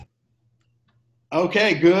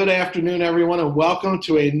Okay, good afternoon, everyone, and welcome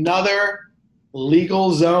to another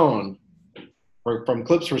Legal Zone from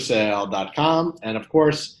Clips4Sale.com. And of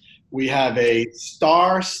course, we have a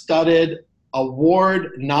star-studded,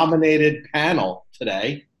 award-nominated panel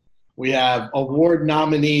today. We have award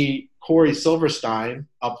nominee Corey Silverstein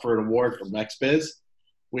up for an award from NextBiz.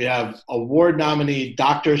 We have award nominee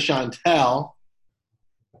Dr. Chantel,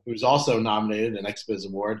 who's also nominated an NextBiz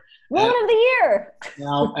award. Woman of the Year.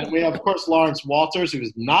 And we have, of course, Lawrence Walters, who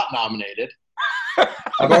is not nominated.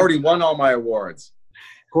 I've already won all my awards.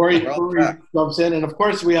 Corey jumps in. And, of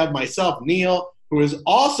course, we have myself, Neil, who is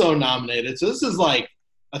also nominated. So this is like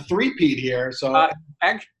a three-peat here. So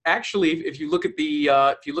actually, if you look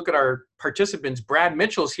at our participants, Brad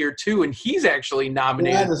Mitchell's here too, and he's actually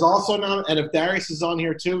nominated. Brad is also nominated. And if Darius is on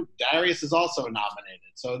here too, Darius is also nominated.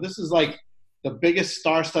 So this is like the biggest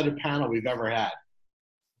star-studded panel we've ever had.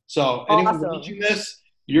 So anyone watching this,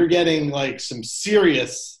 you're getting like some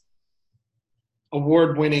serious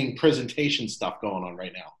award-winning presentation stuff going on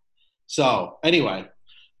right now. So anyway,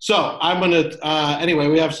 I'm gonna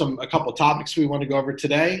we have a couple topics we want to go over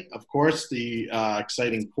today. Of course, the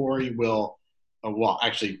exciting Corey will,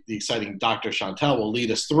 the exciting Dr. Chantel will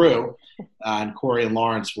lead us through, and Corey and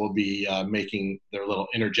Lawrence will be making their little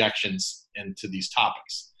interjections into these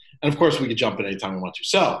topics. And of course, we can jump in anytime we want to.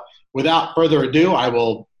 So without further ado, I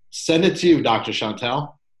will send it to you, Dr.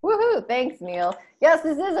 Chantel. Woohoo! Thanks, Neil. Yes,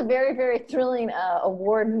 this is a very, very thrilling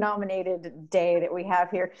award-nominated day that we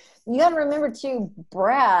have here. You got to remember, too,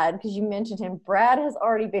 Brad, because you mentioned him, Brad has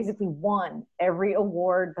already basically won every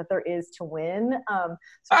award that there is to win.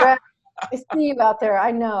 So Brad, I see you out there.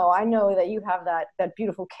 I know that you have that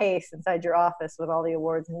beautiful case inside your office with all the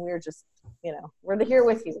awards, and we're just, we're here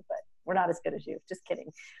with you, but we're not as good as you. Just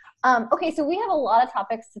kidding. Okay, so we have a lot of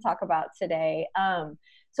topics to talk about today.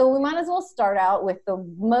 So we might as well start out with the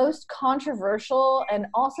most controversial and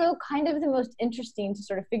also kind of the most interesting to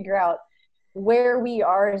sort of figure out where we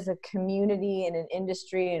are as a community and an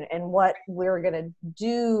industry and what we're going to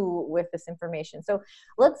do with this information. So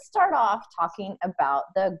let's start off talking about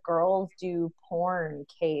the Girls Do Porn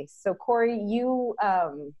case. So Corey, you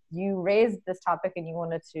raised this topic and you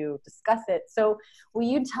wanted to discuss it. So will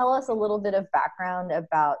you tell us a little bit of background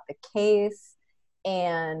about the case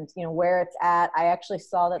and where it's at? I actually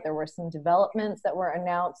saw that there were some developments that were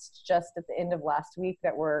announced just at the end of last week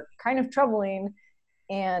that were kind of troubling.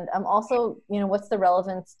 And also, what's the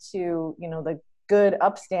relevance to, the good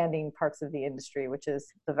upstanding parts of the industry, which is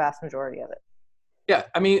the vast majority of it? Yeah,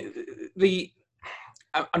 I mean,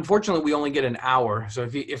 unfortunately, we only get an hour. So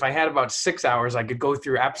if I had about 6 hours, I could go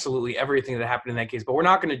through absolutely everything that happened in that case. But we're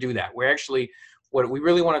not going to do that. What we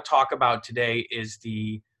really want to talk about today is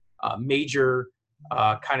the major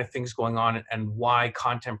kind of things going on and why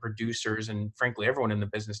content producers and frankly everyone in the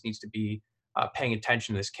business needs to be paying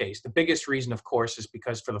attention to this case. The biggest reason, of course, is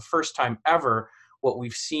because for the first time ever, what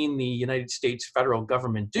we've seen the United States federal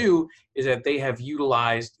government do is that they have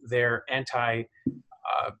utilized their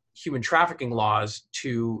anti-human trafficking laws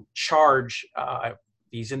to charge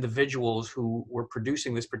these individuals who were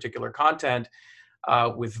producing this particular content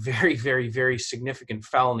with very, very, very significant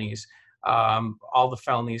felonies. All the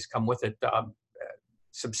felonies come with it.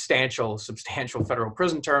 Substantial federal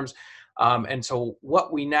prison terms. And so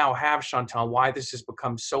what we now have, Chantel, why this has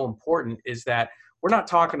become so important is that we're not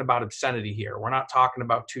talking about obscenity here. We're not talking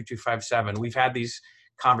about 2257. We've had these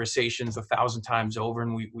conversations 1,000 times over,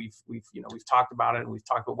 and we've talked about it, and we've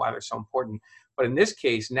talked about why they're so important. But in this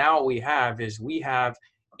case, now what we have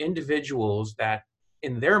individuals that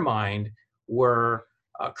in their mind were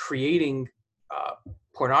creating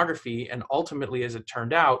pornography, and ultimately, as it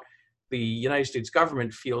turned out, the United States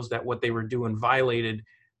government feels that what they were doing violated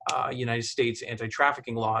United States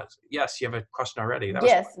anti-trafficking laws. Yes, you have a question already.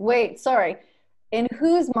 Wait, sorry. In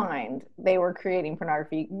whose mind they were creating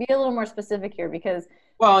pornography? Be a little more specific here, because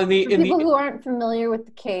people who aren't familiar with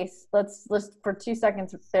the case, let's for 2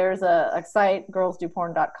 seconds. There's a site,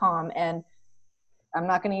 girlsdoporn.com, and I'm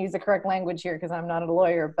not going to use the correct language here because I'm not a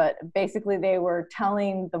lawyer, but basically they were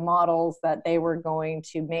telling the models that they were going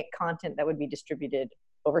to make content that would be distributed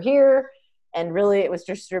over here, and really it was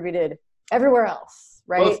distributed everywhere else,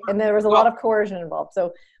 right? And there was a lot of coercion involved.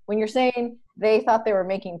 So when you're saying they thought they were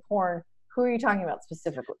making porn, who are you talking about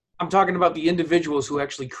specifically? I'm talking about the individuals who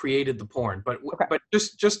actually created the porn. But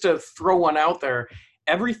just to throw one out there,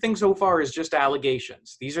 everything so far is just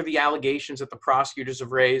allegations. These are the allegations that the prosecutors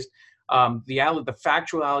have raised. The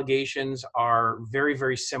factual allegations are very,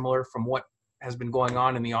 very similar from what has been going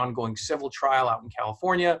on in the ongoing civil trial out in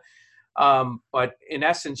California. But in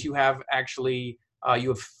essence, you have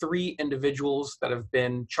three individuals that have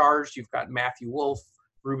been charged. You've got Matthew Wolf,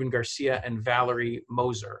 Ruben Garcia, and Valerie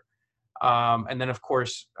Moser. And then, of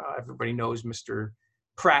course, everybody knows Mr.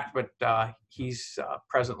 Pratt, but he's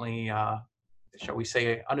presently, shall we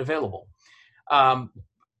say, unavailable.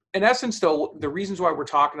 In essence, though, the reasons why we're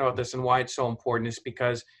talking about this and why it's so important is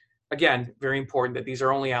because, again, very important that these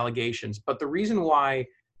are only allegations. But the reason why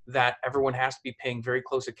that everyone has to be paying very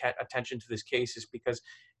close attention to this case is because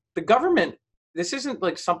the government, this isn't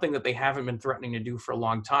like something that they haven't been threatening to do for a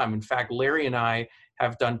long time. In fact, Larry and I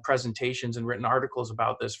have done presentations and written articles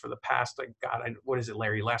about this for the past, like, God, what is it,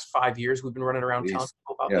 Larry? Last 5 years we've been running around telling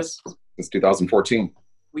people about this. Since 2014.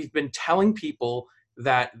 We've been telling people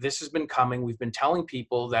that this has been coming. We've been telling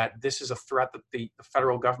people that this is a threat that the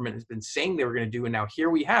federal government has been saying they were going to do, and now here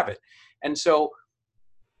we have it. And so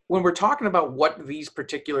when we're talking about what these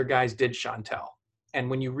particular guys did, Chantel, and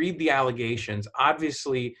when you read the allegations,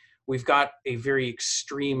 obviously we've got a very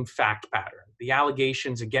extreme fact pattern. The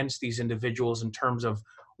allegations against these individuals in terms of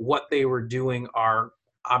what they were doing are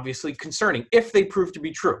obviously concerning if they prove to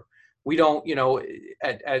be true. We don't,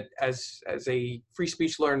 as a free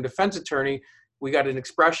speech lawyer and defense attorney, we got an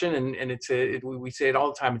expression, and we say it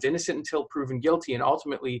all the time. It's innocent until proven guilty. And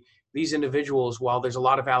ultimately, these individuals, while there's a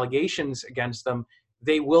lot of allegations against them,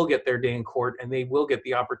 they will get their day in court, and they will get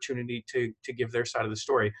the opportunity to give their side of the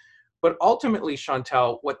story. But ultimately,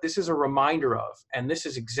 Chantel, what this is a reminder of, and this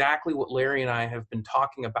is exactly what Larry and I have been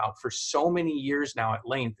talking about for so many years now at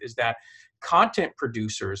length, is that content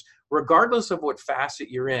producers, regardless of what facet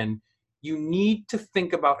you're in, you need to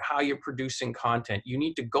think about how you're producing content. You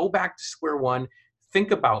need to go back to square one,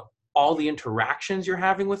 think about all the interactions you're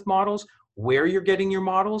having with models, where you're getting your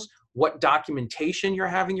models, what documentation you're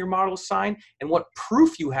having your models sign, and what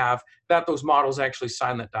proof you have that those models actually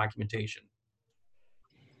sign that documentation.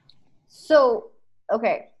 So,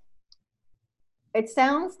 okay. It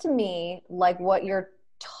sounds to me like what you're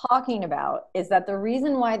talking about is that the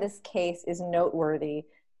reason why this case is noteworthy,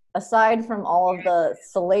 aside from all of the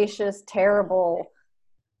salacious, terrible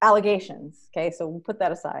allegations, okay, so we'll put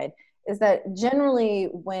that aside, is that generally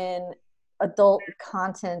when adult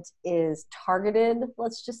content is targeted,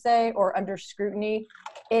 let's just say, or under scrutiny,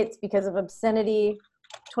 it's because of obscenity,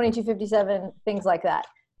 2257, things like that.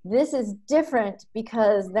 This is different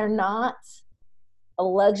because they're not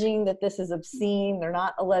alleging that this is obscene. They're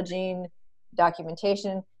not alleging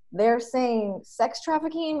documentation. They're saying sex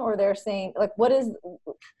trafficking, or they're saying, like, what is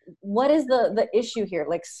the issue here?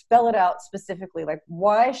 Like, spell it out specifically. Like,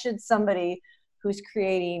 why should somebody who's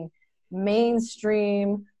creating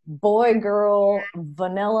mainstream boy girl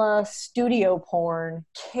vanilla studio porn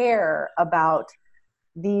care about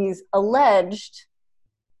these alleged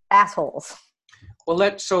assholes? Well,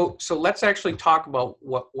 let's actually talk about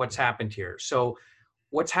what's happened here. So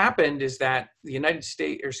what's happened is that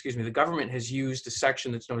the government has used a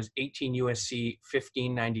section that's known as 18 USC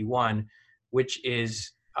 1591, which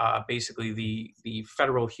is basically the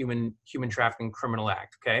Federal Human Trafficking Criminal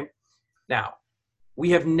Act. Okay. Now,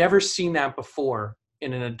 we have never seen that before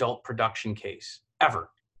in an adult production case, ever.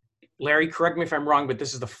 Larry, correct me if I'm wrong, but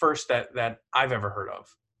this is the first that I've ever heard of.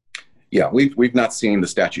 Yeah, we've not seen the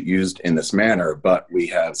statute used in this manner, but we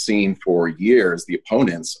have seen for years the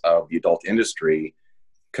opponents of the adult industry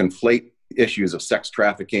conflate issues of sex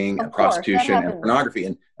trafficking and prostitution and pornography.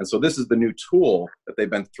 And so this is the new tool that they've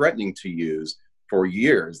been threatening to use for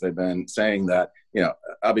years. They've been saying that,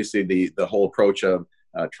 obviously the whole approach of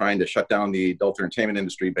trying to shut down the adult entertainment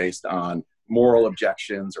industry based on moral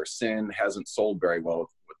objections or sin hasn't sold very well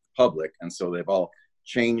with the public. And so they've all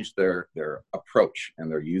changed their approach, and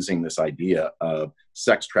they're using this idea of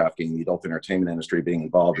sex trafficking, the adult entertainment industry being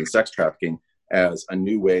involved in sex trafficking, as a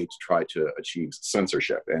new way to try to achieve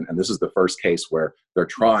censorship. And this is the first case where they're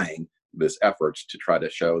trying this effort to try to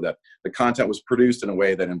show that the content was produced in a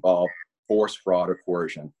way that involved force, fraud, or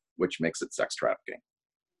coercion, which makes it sex trafficking.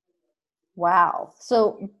 Wow.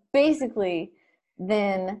 So basically,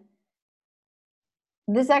 then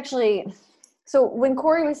this actually... So when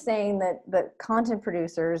Corey was saying that content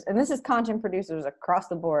producers, and this is content producers across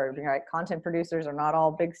the board, right? Content producers are not all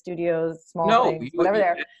big studios, small things, whatever they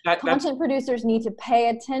are. Content producers need to pay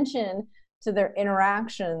attention to their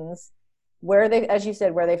interactions, where they, as you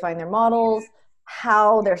said, where they find their models,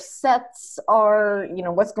 how their sets are,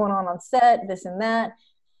 what's going on set, this and that.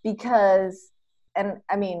 Because, and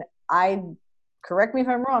I mean, correct me if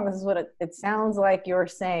I'm wrong, this is what it sounds like you're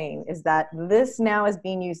saying, is that this now is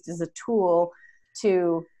being used as a tool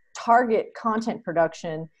to target content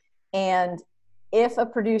production. And if a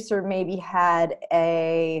producer maybe had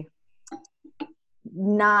a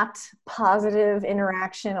not positive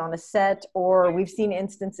interaction on a set, or we've seen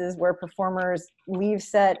instances where performers leave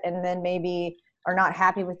set and then maybe are not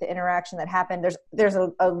happy with the interaction that happened. There's a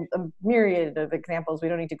myriad of examples. We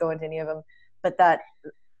don't need to go into any of them, but that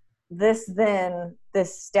this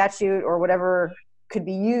statute or whatever could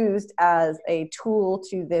be used as a tool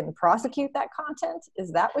to then prosecute that content.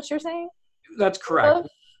 Is that what you're saying? That's correct.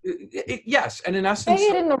 Yes, and in essence, say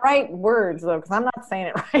it in the right words though, because I'm not saying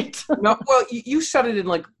it right. No, well, you said it in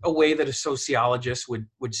like a way that a sociologist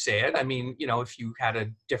would say it. I mean, if you had a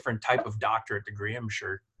different type of doctorate degree, I'm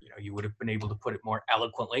sure you would have been able to put it more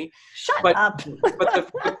eloquently. Shut but, up.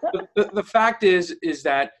 But the fact is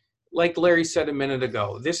that, like Larry said a minute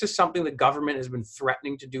ago, this is something the government has been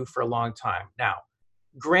threatening to do for a long time. Now,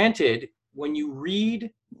 granted, when you read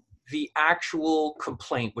the actual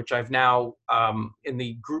complaint, which I've now in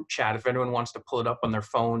the group chat, if anyone wants to pull it up on their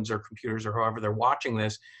phones or computers or however they're watching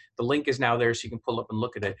this, the link is now there so you can pull up and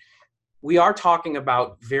look at it. We are talking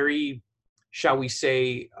about very, shall we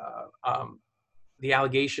say, the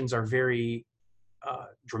allegations are very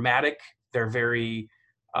dramatic. They're very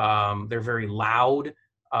loud.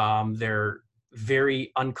 They're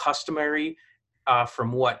very uncustomary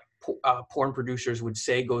from what porn producers would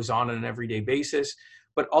say goes on an everyday basis.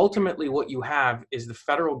 But ultimately what you have is the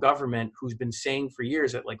federal government who's been saying for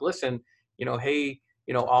years that, like, listen, hey,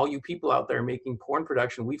 all you people out there making porn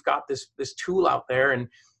production, we've got this tool out there and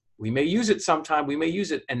we may use it sometime, we may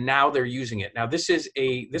use it, and now they're using it. Now this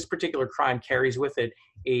particular crime carries with it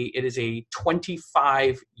it is a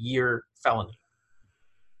 25-year felony.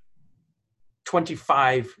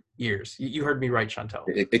 25 years. You heard me right, Chantel.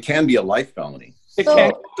 It can be a life felony. It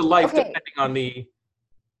can go to life, okay, depending on the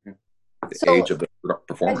age of the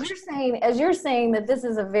performers. As you're saying that this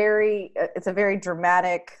is it's a very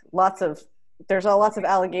dramatic, there's lots of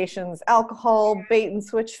allegations, alcohol, bait and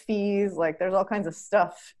switch fees, like there's all kinds of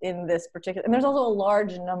stuff in this particular, and there's also a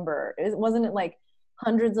large number. Wasn't it like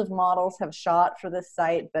hundreds of models have shot for this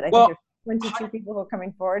site, but I think there's 22 people who are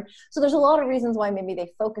coming forward. So there's a lot of reasons why maybe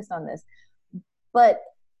they focused on this. But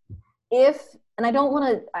and I don't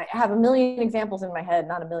want to, I have a million examples in my head,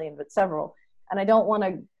 not a million, but several, and I don't want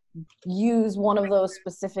to use one of those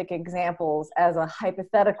specific examples as a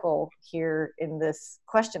hypothetical here in this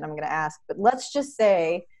question I'm going to ask. But let's just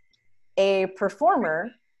say a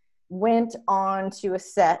performer went on to a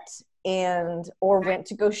set or went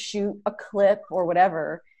to go shoot a clip or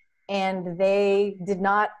whatever, and they did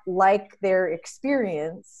not like their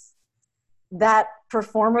experience. That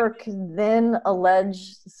performer could then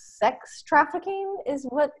allege sex trafficking is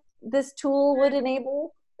what this tool would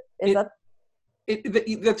enable?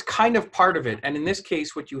 That's kind of part of it. And in this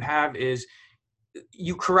case, what you have is,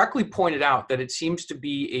 you correctly pointed out that it seems to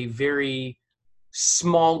be a very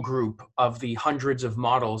small group of the hundreds of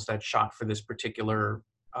models that shot for this particular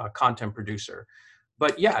content producer.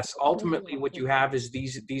 But yes, ultimately what you have is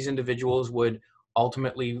these individuals would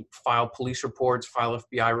ultimately file police reports, file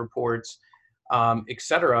FBI reports, et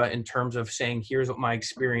cetera, in terms of saying, here's what my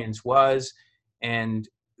experience was. And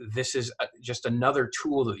this is just another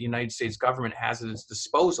tool that the United States government has at its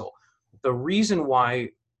disposal. The reason why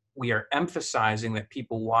we are emphasizing that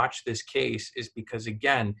people watch this case is because,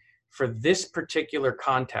 again, for this particular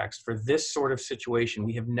context, for this sort of situation,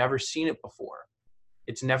 we have never seen it before.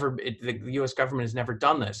 The U.S. government has never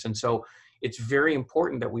done this. And so it's very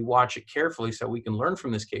important that we watch it carefully so we can learn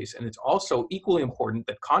from this case. And it's also equally important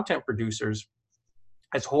that content producers,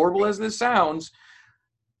 as horrible as this sounds,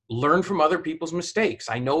 learn from other people's mistakes.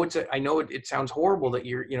 I know it sounds horrible that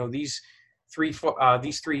these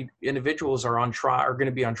three individuals are going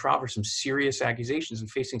to be on trial for some serious accusations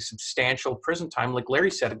and facing substantial prison time. Like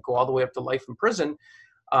Larry said, it go all the way up to life in prison.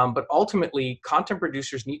 But ultimately, content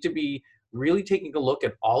producers need to be really taking a look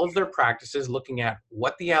at all of their practices, looking at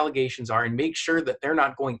what the allegations are, and make sure that they're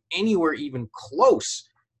not going anywhere even close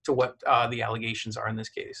to what the allegations are in this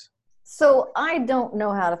case. So I don't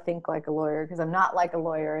know how to think like a lawyer because I'm not like a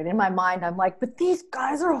lawyer. And in my mind, I'm like, but these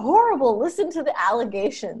guys are horrible. Listen to the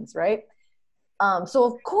allegations, right? So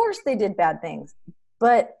of course they did bad things.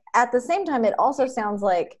 But at the same time, it also sounds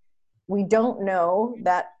like we don't know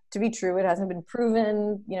that to be true. It hasn't been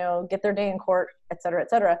proven, get their day in court, et cetera, et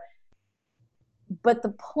cetera. But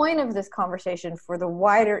the point of this conversation for the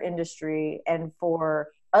wider industry and for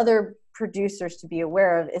other producers to be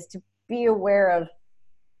aware of is to be aware of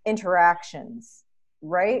interactions,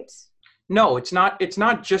 right? No, it's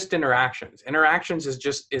not just interactions. Interactions is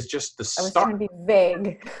just the start. I was trying to be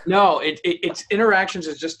vague. No, it's interactions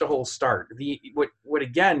is just the whole start. What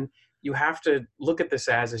again you have to look at this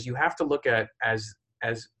as you have to look at as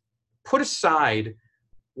put aside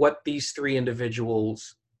what these three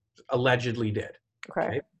individuals allegedly did.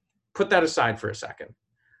 Okay? Put that aside for a second.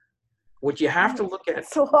 What you have to look at.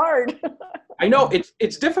 It's so hard. I know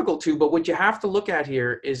it's difficult to, but what you have to look at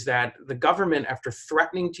here is that the government, after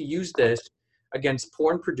threatening to use this against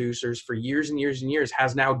porn producers for years and years and years,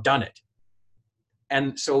 has now done it.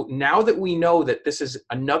 And so now that we know that this is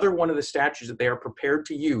another one of the statutes that they are prepared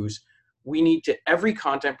to use, every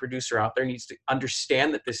content producer out there needs to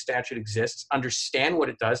understand that this statute exists, understand what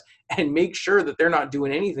it does, and make sure that they're not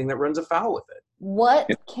doing anything that runs afoul with it. What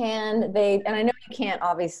can they, and I know you can't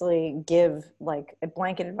obviously give like a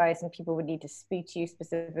blanket advice and people would need to speak to you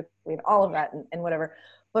specifically and all of that and whatever,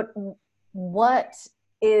 but what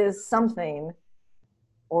is something,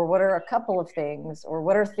 or what are a couple of things, or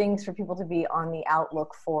what are things for people to be on the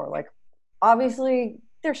outlook for? Like, obviously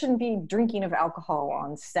there shouldn't be drinking of alcohol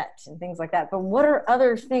on set and things like that, but what are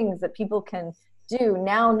other things that people can do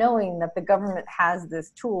now knowing that the government has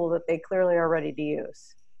this tool that they clearly are ready to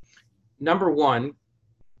use? Number one,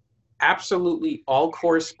 absolutely all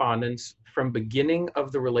correspondence from beginning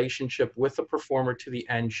of the relationship with the performer to the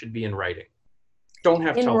end should be in writing. Don't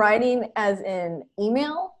have in writing as in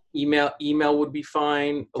email? Email would be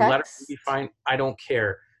fine. A letter would be fine. I don't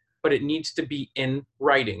care. But it needs to be in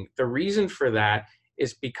writing. The reason for that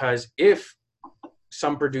is because if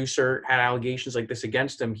some producer had allegations like this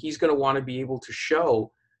against him, he's going to want to be able to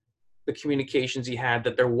show the communications he had,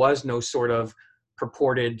 that there was no sort of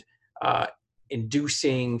purported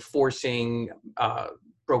inducing, forcing,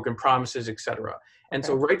 broken promises, etc. And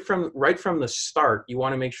so right from the start, you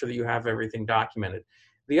want to make sure that you have everything documented.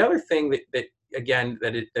 The other thing that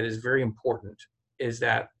is very important is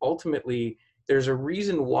that ultimately there's a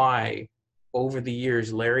reason why over the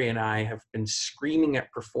years Larry and I have been screaming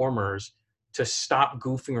at performers to stop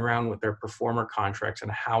goofing around with their performer contracts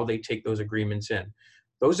and how they take those agreements in.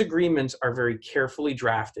 Those agreements are very carefully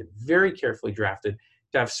drafted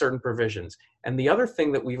to have certain provisions. And the other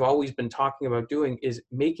thing that we've always been talking about doing is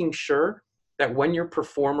making sure that when your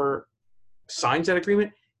performer signs that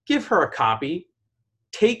agreement, give her a copy,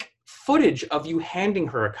 take footage of you handing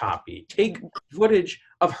her a copy, take footage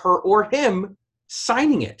of her or him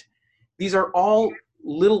signing it. These are all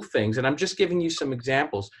little things, and I'm just giving you some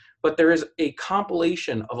examples, but there is a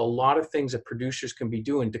compilation of a lot of things that producers can be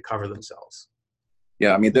doing to cover themselves.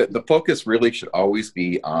 Yeah, I mean, the focus really should always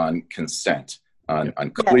be on consent,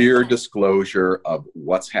 on clear disclosure of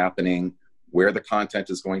what's happening, where the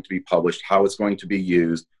content is going to be published, how it's going to be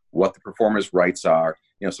used, what the performer's rights are.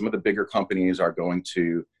 You know, some of the bigger companies are going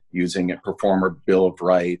to using a performer bill of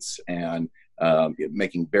rights and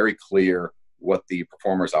making very clear what the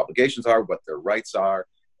performer's obligations are, what their rights are.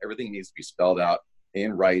 Everything needs to be spelled out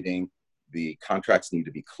in writing. The contracts need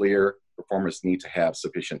to be clear. Performers need to have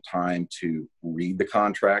sufficient time to read the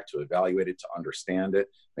contract, to evaluate it, to understand it,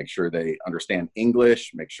 make sure they understand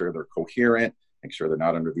English, make sure they're coherent, make sure they're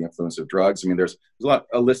not under the influence of drugs. I mean, there's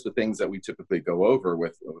a list of things that we typically go over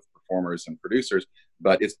with performers and producers,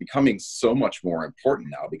 but it's becoming so much more important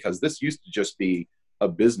now because this used to just be a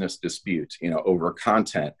business dispute, you know, over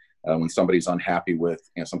content. When somebody's unhappy with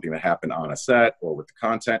something that happened on a set or with the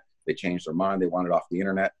content, they change their mind, they want it off the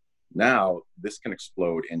internet. Now, this can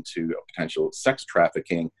explode into a potential sex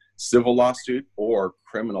trafficking civil lawsuit or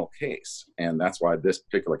criminal case. And that's why this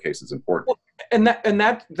particular case is important. Well, and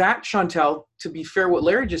that Chantel, to be fair, what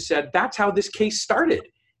Larry just said, that's how this case started.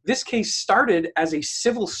 This case started as a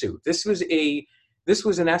civil suit. This was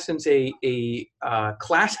in essence a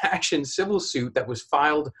class action civil suit that was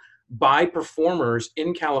filed by performers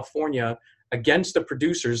in California against the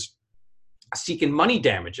producers seeking money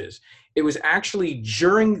damages. It was actually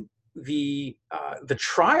during the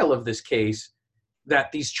trial of this case that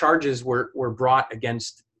these charges were brought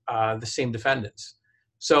against the same defendants.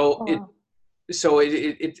 So it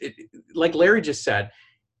like Larry just said,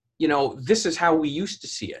 you know, this is how we used to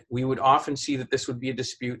see it. We would often see that this would be a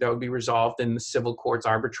dispute that would be resolved in the civil courts,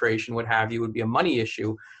 arbitration, what have you, would be a money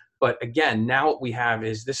issue. But again, now what we have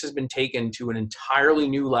is this has been taken to an entirely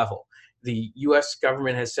new level. The US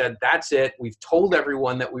government has said, that's it. We've told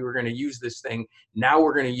everyone that we were going to use this thing. Now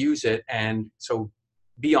we're going to use it. And so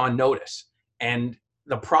be on notice. And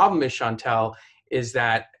the problem is, Chantel, is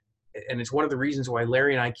that, and it's one of the reasons why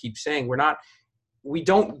Larry and I keep saying we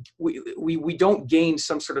don't gain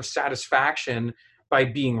some sort of satisfaction by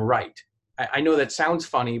being right. I know that sounds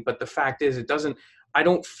funny, but the fact is I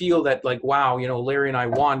don't feel that like, wow, you know, Larry and I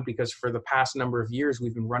won because for the past number of years,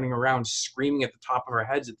 we've been running around screaming at the top of our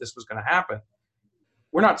heads that this was going to happen.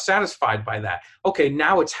 We're not satisfied by that. Okay,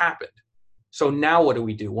 now it's happened. So now what do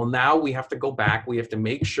we do? Well, now we have to go back. We have to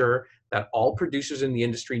make sure that all producers in the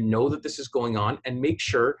industry know that this is going on and make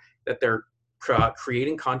sure that they're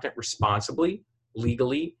creating content responsibly,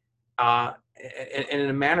 legally, and in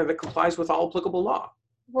a manner that complies with all applicable law.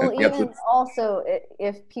 Well, even also,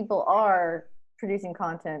 if people are producing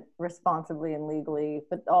content responsibly and legally,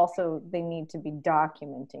 but also they need to be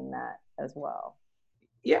documenting that as well.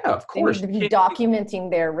 Yeah, of They course. need to be documenting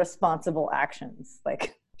their responsible actions.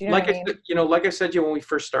 Like, do you know Like what I mean? I said, like I said to you when we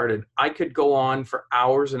first started, I could go on for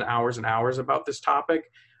hours and hours and hours about this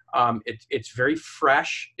topic. It's very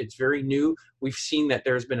fresh. It's very new. We've seen that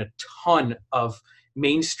there's been a ton of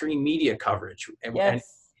mainstream media coverage.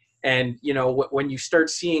 Yes. And when you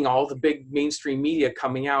start seeing all the big mainstream media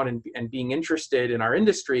coming out and being interested in our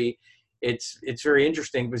industry, it's very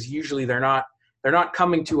interesting, because usually they're not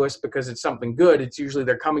coming to us because it's something good. It's usually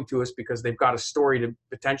they're coming to us because they've got a story to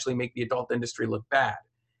potentially make the adult industry look bad.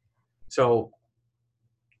 So,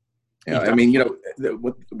 yeah, I mean,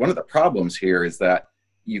 one of the problems here is that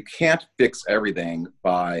you can't fix everything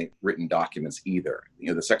by written documents either.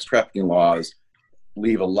 The sex trafficking laws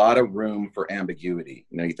leave a lot of room for ambiguity.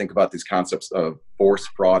 You think about these concepts of force,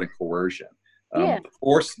 fraud, and coercion.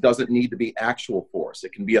 Force doesn't need to be actual force.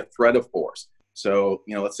 It can be a threat of force. So,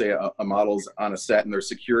 let's say a model's on a set and there's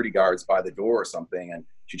security guards by the door or something, and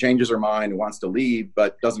she changes her mind and wants to leave,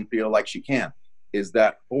 but doesn't feel like she can. Is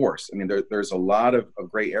that force? I mean, there's a lot of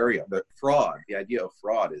gray area. The idea of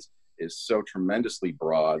fraud is so tremendously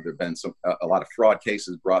broad. There have been a lot of fraud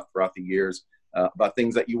cases brought throughout the years about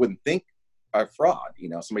things that you wouldn't think are fraud.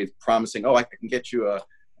 Somebody's promising, oh, I can get you a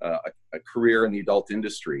career in the adult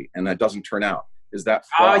industry, and that doesn't turn out. Is that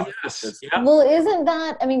fraud? Yes. Yeah. Well, isn't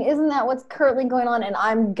that what's currently going on? And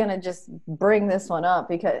I'm gonna just bring this one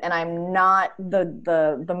up and I'm not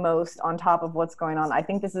the most on top of what's going on. I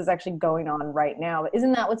think this is actually going on right now. But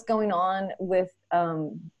isn't that what's going on with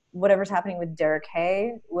whatever's happening with Derek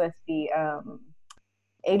Hay, with the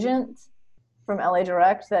agent from LA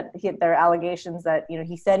Direct, that there are allegations that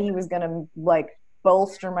he said he was gonna like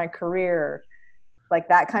bolster my career, like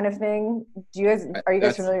that kind of thing. Are you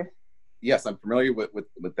guys familiar? Yes, I'm familiar with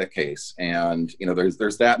the case, and there's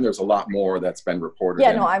that, and there's a lot more that's been reported.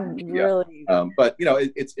 Yeah, no, I'm really. But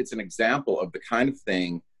it's an example of the kind of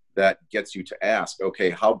thing that gets you to ask,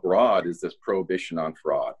 okay, how broad is this prohibition on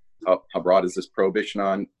fraud? How broad is this prohibition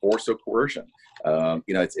on force or coercion?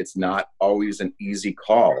 It's not always an easy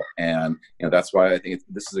call, and that's why I think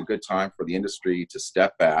this is a good time for the industry to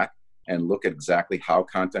step back and look at exactly how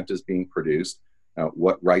content is being produced,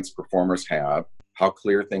 what rights performers have, how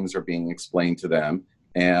clear things are being explained to them,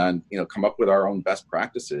 and come up with our own best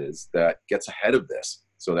practices that gets ahead of this,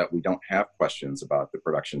 so that we don't have questions about the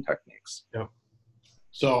production techniques. Yep.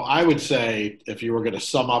 So I would say, if you were going to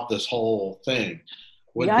sum up this whole thing,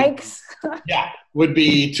 would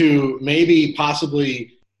be to maybe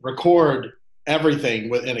possibly record everything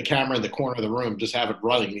within a camera in the corner of the room, just have it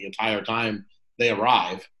running the entire time they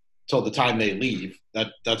arrive till the time they leave.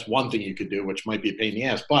 That's one thing you could do, which might be a pain in the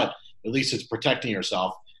ass, but at least it's protecting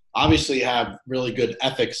yourself. Obviously, have really good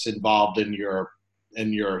ethics involved in your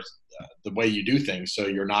the way you do things, so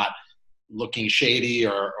you're not looking shady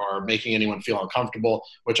or making anyone feel uncomfortable,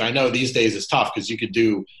 which I know these days is tough, because you could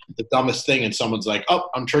do the dumbest thing and someone's like, oh,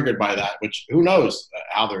 I'm triggered by that, which who knows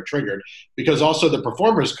how they're triggered. Because also the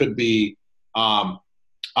performers could be,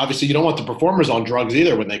 obviously you don't want the performers on drugs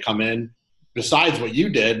either when they come in. Besides what you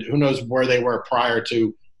did, who knows where they were prior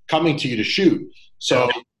to coming to you to shoot. So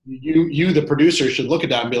you the producer should look at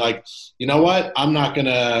that and be like, you know what, I'm not going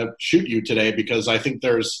to shoot you today, because I think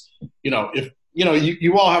there's, if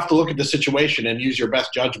you all have to look at the situation and use your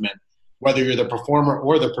best judgment, whether you're the performer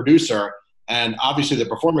or the producer. And obviously the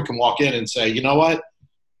performer can walk in and say, you know what,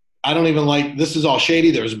 I don't even like, this is all shady.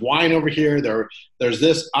 There's wine over here. There's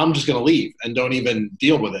this, I'm just going to leave and don't even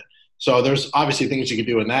deal with it. So there's obviously things you can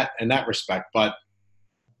do in that respect, but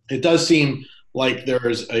it does seem like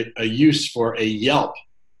there's a use for a Yelp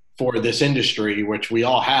for this industry, which we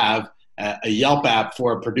all have, a Yelp app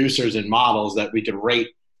for producers and models that we could rate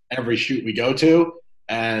every shoot we go to,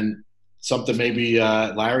 and something maybe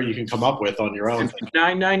Larry, you can come up with on your own. For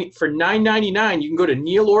 $9.99, you can go to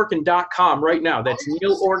neilorkin.com right now. That's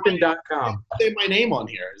neilorkin.com. Say my name on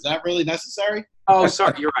here. Is that really necessary? Oh,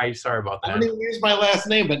 sorry, you're right. Sorry about that. I don't even use my last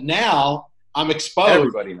name, but now I'm exposed.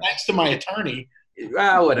 Everybody knows. Thanks to my attorney.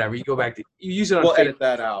 Whatever. You go back to you use it on. We'll Facebook. edit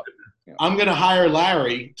that out. I'm going to hire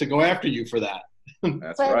Larry to go after you for that.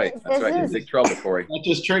 That's right. That's right. It's big trouble for you. That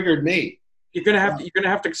just triggered me. You're gonna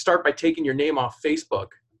have to start by taking your name off Facebook.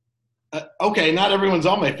 Okay, not everyone's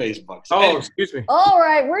on my Facebook. So anyway. Excuse me. All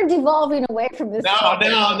right, we're devolving away from this. Now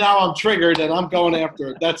I'm triggered and I'm going after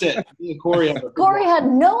it. That's it. Me and Corey had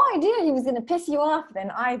no idea he was going to piss you off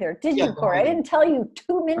then either, did you, Corey? I didn't tell you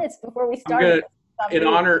 2 minutes before we started. In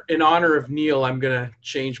honor of Neil, I'm gonna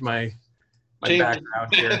change my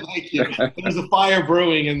background here. Thank you. There's a fire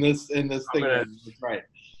brewing in this thing. That's right.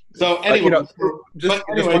 So anyway,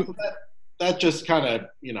 that just kind of,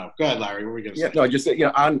 go ahead, Larry, what were we going to say? No, just,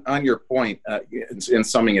 on your point, in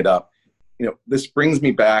summing it up, this brings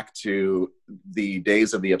me back to the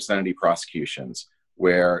days of the obscenity prosecutions,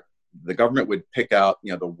 where the government would pick out,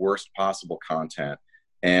 the worst possible content.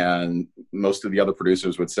 And most of the other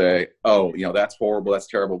producers would say, oh, that's horrible, that's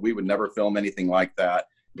terrible. We would never film anything like that.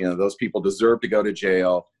 Those people deserve to go to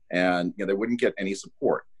jail, and they wouldn't get any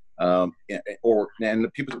support. And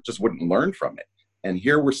the people just wouldn't learn from it. And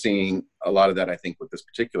here we're seeing a lot of that, I think, with this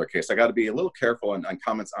particular case. I got to be a little careful on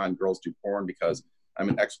comments on Girls Do Porn, because I'm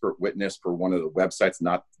an expert witness for one of the websites,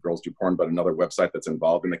 not Girls Do Porn, but another website that's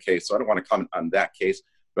involved in the case. So I don't want to comment on that case.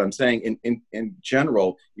 But I'm saying in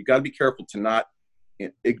general, you've got to be careful to not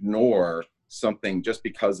ignore something just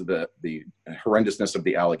because of the horrendousness of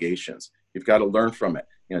the allegations. You've got to learn from it.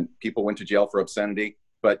 People went to jail for obscenity,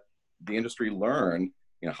 but the industry learned,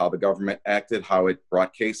 how the government acted, how it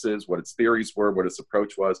brought cases, what its theories were, what its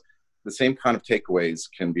approach was. The same kind of takeaways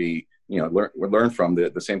can be, learn from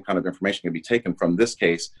the same kind of information can be taken from this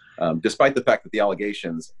case, despite the fact that the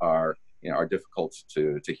allegations are difficult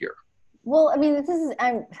to hear. Well, I mean,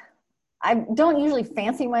 I don't usually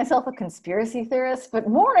fancy myself a conspiracy theorist, but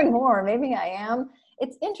more and more, maybe I am.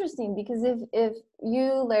 It's interesting because if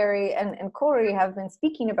you, Larry, and Corey have been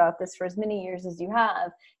speaking about this for as many years as you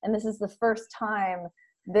have, and this is the first time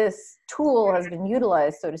this tool has been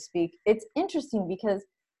utilized, so to speak, it's interesting because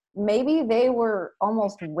maybe they were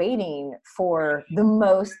almost waiting for the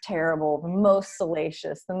most terrible, the most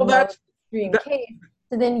salacious, the most extreme case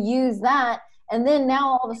to then use that. And then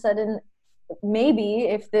now all of a sudden, maybe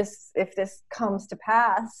if this comes to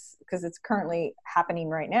pass, because it's currently happening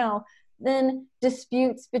right now, then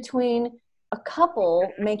disputes between a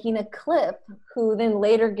couple making a clip who then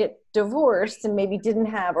later get divorced and maybe didn't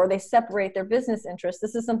have, or they separate their business interests.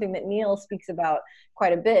 This is something that Neil speaks about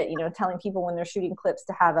quite a bit, telling people when they're shooting clips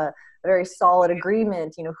to have a very solid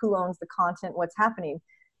agreement, who owns the content, what's happening.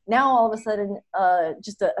 Now all of a sudden,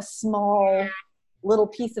 just a small little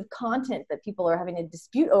piece of content that people are having a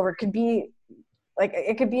dispute over could be like,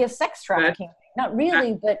 it could be a sex trafficking. Not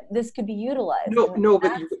really, but this could be utilized. No, but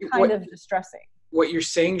that's kind of distressing. What you're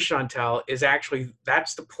saying, Chantal, is actually,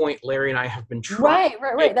 that's the point Larry and I have been trying.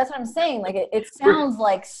 Right. That's what I'm saying. Like, it sounds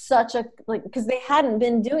like such a, because they hadn't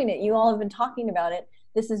been doing it. You all have been talking about it.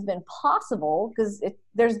 This has been possible because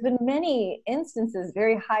there's been many instances,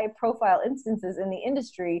 very high profile instances in the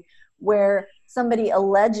industry where somebody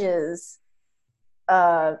alleges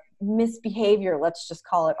misbehavior, let's just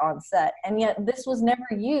call it, on set. And yet this was never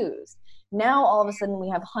used. Now, all of a sudden, we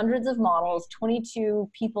have hundreds of models, 22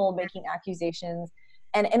 people making accusations.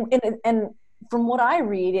 And from what I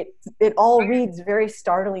read, it all reads very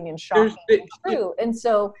startling and shocking and true. And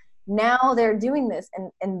so now they're doing this.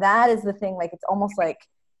 And that is the thing. Like, it's almost like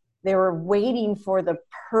they were waiting for the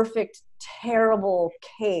perfect, terrible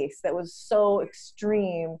case that was so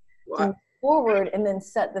extreme to move forward and then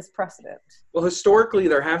set this precedent. Well, historically,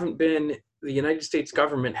 the United States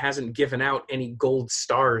government hasn't given out any gold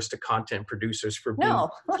stars to content producers for being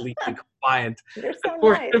legally compliant. You're so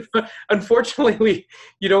nice. Unfortunately,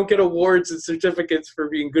 you don't get awards and certificates for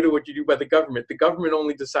being good at what you do by the government. The government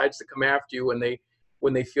only decides to come after you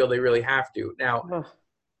when they feel they really have to. Now,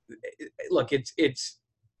 look,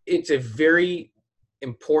 it's a very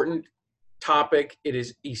important topic. It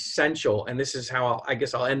is essential, and this is how I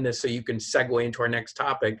guess I'll end this so you can segue into our next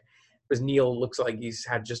topic, because Neil looks like he's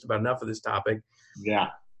had just about enough of this topic. Yeah.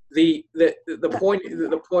 The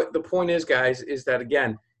point is, guys, is that,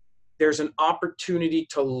 again, there's an opportunity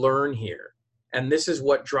to learn here. And this is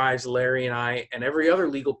what drives Larry and I and every other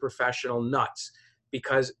legal professional nuts,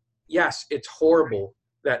 because yes, it's horrible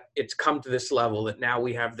that it's come to this level, that now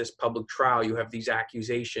we have this public trial, you have these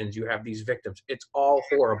accusations, you have these victims. It's all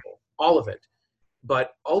horrible, all of it.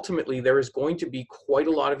 But ultimately, there is going to be quite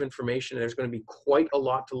a lot of information. There's going to be quite a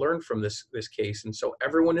lot to learn from this case. And so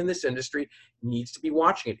everyone in this industry needs to be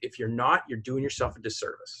watching it. If you're not, you're doing yourself a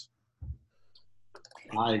disservice.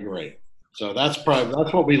 I agree. So that's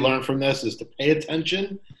what we learned from this, is to pay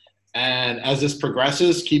attention. And as this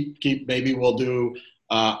progresses, maybe we'll do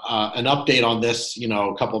an update on this,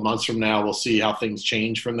 a couple of months from now. We'll see how things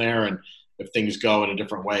change from there and if things go in a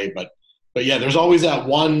different way. But yeah, there's always that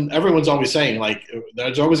one, everyone's always saying, like,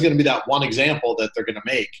 there's always going to be that one example that they're going to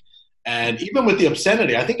make. And even with the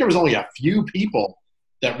obscenity, I think there was only a few people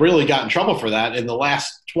that really got in trouble for that in the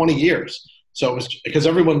last 20 years. So it was because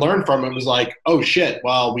everyone learned from it. It was like, oh shit,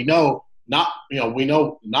 well, we know not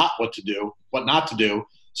what to do, what not to do.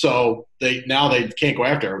 So they can't go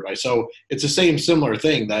after everybody. So it's the same similar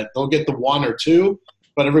thing, that they'll get the one or two,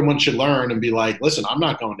 but everyone should learn and be like, listen, I'm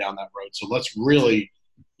not going down that road. So let's really,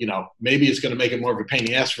 maybe it's going to make it more of a pain in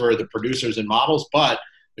the ass for the producers and models, but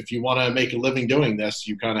if you want to make a living doing this,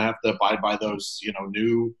 you kind of have to abide by those,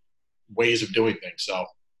 new ways of doing things. So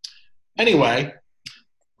anyway,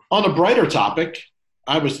 on a brighter topic,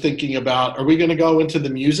 I was thinking about, are we going to go into the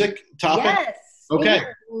music topic? Yes. Okay.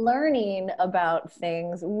 Learning about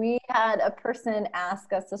things. We had a person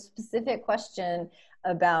ask us a specific question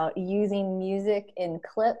about using music in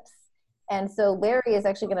clips. And so Larry is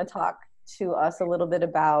actually going to talk to us a little bit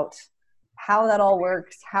about how that all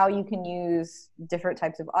works, how you can use different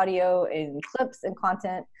types of audio in clips and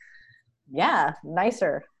content. Yeah,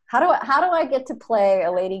 nicer. How do I get to play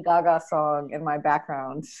a Lady Gaga song in my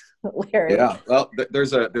background, Larry? Yeah, well,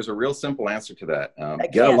 there's a real simple answer to that.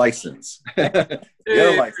 Get a license. Get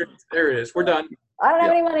a license. There it is. We're done. I don't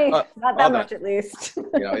have any money. Not that much, at least.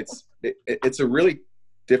 It's a really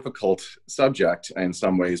difficult subject in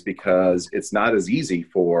some ways because it's not as easy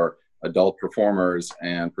for adult performers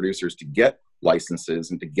and producers to get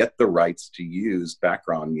licenses and to get the rights to use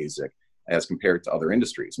background music as compared to other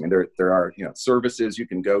industries. I mean, there are services you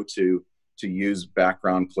can go to use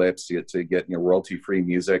background clips to get royalty-free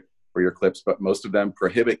music for your clips, but most of them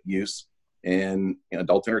prohibit use in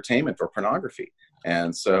adult entertainment or pornography,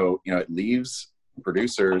 and so it leaves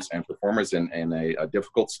producers and performers in a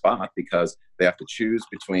difficult spot because they have to choose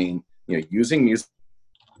between using music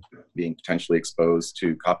being potentially exposed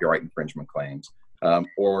to copyright infringement claims,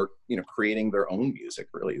 or creating their own music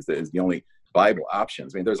really is the only viable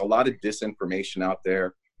options. I mean, there's a lot of disinformation out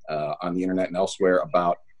there on the internet and elsewhere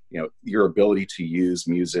about your ability to use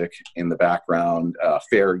music in the background,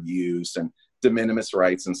 fair use, and de minimis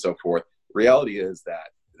rights and so forth. Reality is that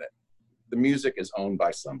the music is owned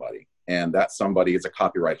by somebody, and that somebody is a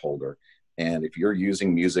copyright holder. And if you're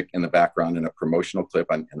using music in the background in a promotional clip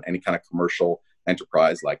on any kind of commercial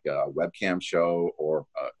enterprise like a webcam show or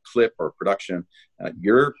a clip or production,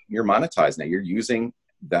 you're monetizing it. You're using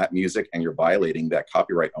that music and you're violating that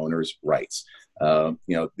copyright owner's rights.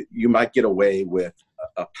 You might get away with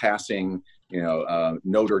a passing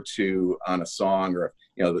note or two on a song, or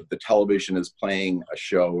the television is playing a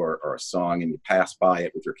show or a song and you pass by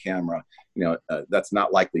it with your camera. That's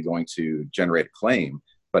not likely going to generate a claim.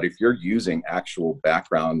 But if you're using actual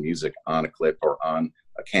background music on a clip or on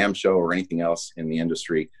a cam show or anything else in the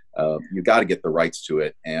industry, you got to get the rights to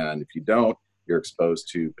it. And if you don't, you're exposed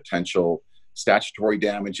to potential statutory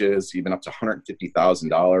damages, even up to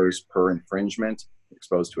 $150,000 per infringement,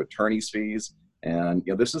 exposed to attorney's fees. And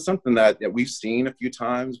this is something that we've seen a few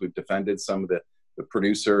times. We've defended some of the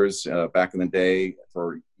producers back in the day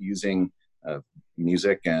for using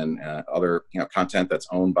music and other content that's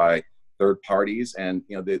owned by third parties. And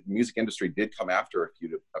the music industry did come after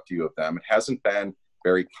a few of them. It hasn't been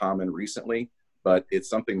very common recently, but it's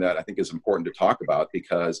something that I think is important to talk about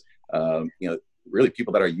because really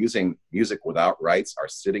people that are using music without rights are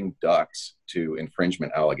sitting ducks to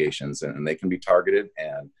infringement allegations, and they can be targeted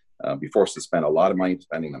and be forced to spend a lot of money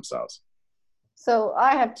defending themselves. So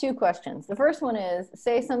I have two questions. The first one is,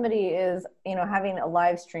 say somebody is, having a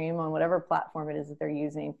live stream on whatever platform it is that they're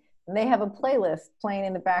using, and they have a playlist playing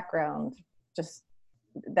in the background. Just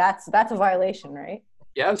that's a violation, right?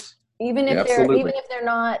 Yes. Even if they're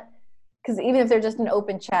not, because even if they're just an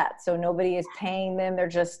open chat, so nobody is paying them, they're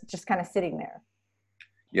just kind of sitting there.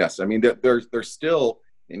 Yes, I mean they're still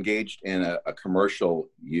engaged in a commercial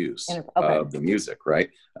use of the music, right?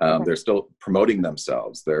 They're still promoting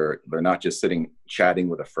themselves. They're not just sitting chatting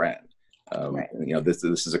with a friend. Right. This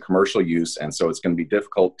is a commercial use, and so it's going to be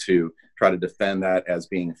difficult to try to defend that as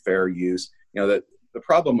being fair use. The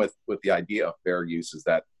problem with the idea of fair use is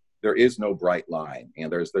that there is no bright line, and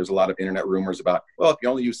there's a lot of internet rumors about, well, if you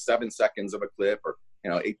only use 7 seconds of a clip or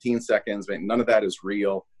 18 seconds, none of that is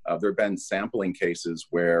real. There have been sampling cases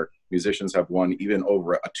where musicians have won even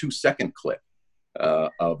over a 2-second clip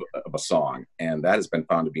of a song, and that has been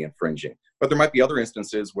found to be infringing. But there might be other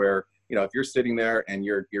instances where, if you're sitting there and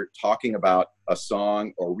you're talking about a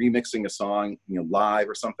song or remixing a song, live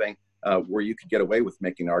or something, where you could get away with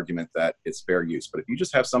making an argument that it's fair use. But if you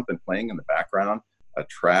just have something playing in the background, a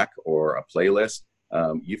track or a playlist,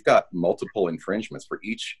 you've got multiple infringements for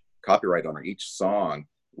each copyright owner. Each song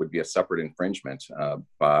would be a separate infringement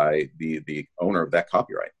by the owner of that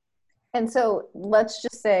copyright. And so let's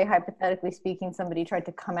just say, hypothetically speaking, somebody tried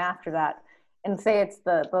to come after that and say it's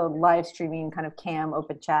the live streaming kind of cam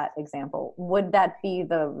open chat example. Would that be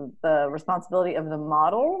the responsibility of the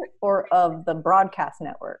model or of the broadcast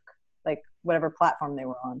network, like whatever platform they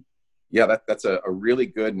were on? Yeah, that's a really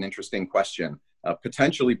good and interesting question.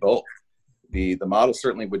 Potentially both. The model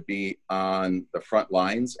certainly would be on the front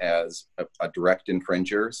lines as a direct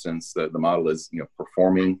infringer, since the model is,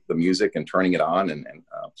 performing the music and turning it on and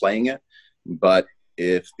playing it. But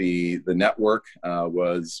if the network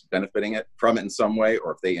was benefiting from it in some way,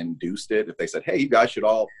 or if they induced it, if they said, hey, you guys should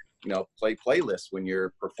all play playlists when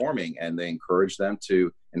you're performing, and they encourage them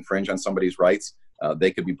to infringe on somebody's rights,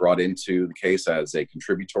 they could be brought into the case as a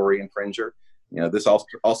contributory infringer. This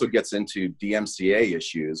also gets into DMCA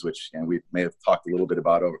issues, which, and we may have talked a little bit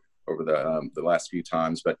about over the last few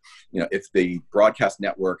times. But if the broadcast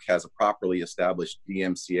network has a properly established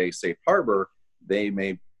DMCA safe harbor, they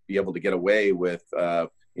may be able to get away with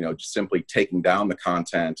just simply taking down the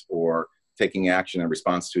content or taking action in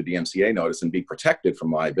response to a DMCA notice and be protected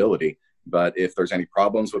from liability. But if there's any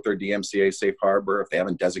problems with their DMCA safe harbor, if they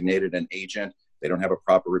haven't designated an agent, they don't have a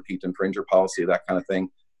proper repeat infringer policy, that kind of thing,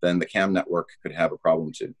 then the CAM network could have a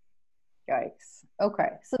problem too. Yikes. Okay.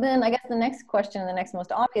 So then I guess the next question, the next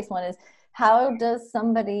most obvious one is, how does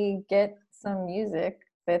somebody get some music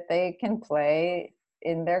that they can play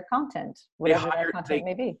in their content, whatever that content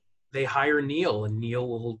may be? They hire Neil, and Neil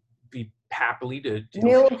will be happily to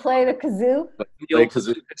Neil will play the kazoo? Neil will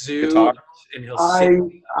play kazoo guitar. And he'll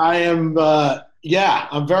sing. I am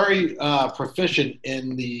I'm very proficient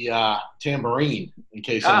in the tambourine. In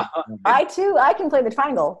case I too, I can play the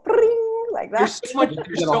triangle like that.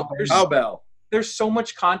 There's so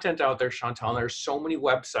much content out there, Chantal. And there's so many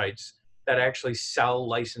websites that actually sell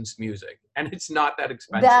licensed music, and it's not that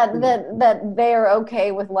expensive. That they are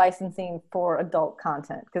okay with licensing for adult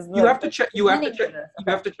content, because you have to check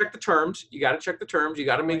the terms. You got to check the terms. You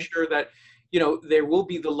got to make sure that there will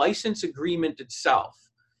be the license agreement itself.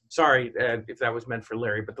 Sorry if that was meant for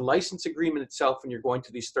Larry, but the license agreement itself, when you're going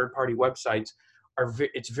to these third-party websites,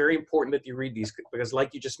 it's very important that you read these, because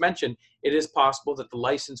like you just mentioned, it is possible that the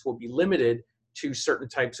license will be limited to certain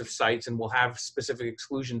types of sites and will have specific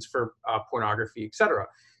exclusions for pornography, etc.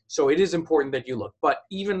 So it is important that you look. But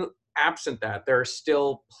even absent that, there are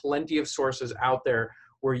still plenty of sources out there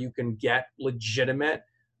where you can get legitimate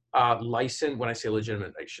license. When I say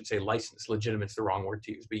legitimate, I should say license. Legitimate's the wrong word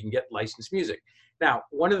to use, but you can get licensed music. Now,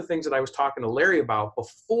 one of the things that I was talking to Larry about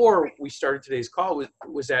before we started today's call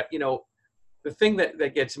was that, the thing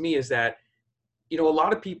that gets me is that, a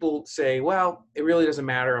lot of people say, well, it really doesn't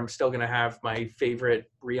matter. I'm still going to have my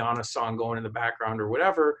favorite Rihanna song going in the background or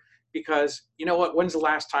whatever, because when's the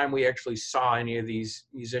last time we actually saw any of these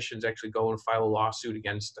musicians actually go and file a lawsuit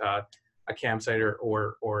against a cam site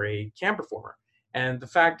or a cam performer? And the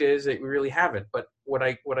fact is that we really haven't. But what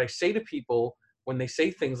I say to people when they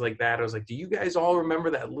say things like that, I was like, do you guys all remember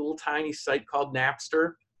that little tiny site called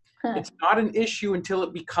Napster? It's not an issue until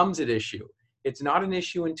it becomes an issue. It's not an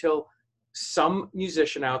issue until some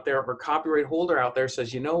musician out there or copyright holder out there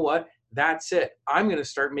says, you know what, that's it. I'm going to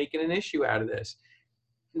start making an issue out of this.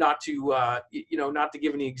 Not to, not to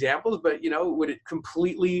give any examples, but, would it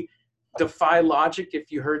completely defy logic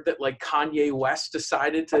if you heard that like Kanye West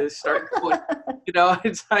decided to start,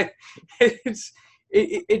 it's like,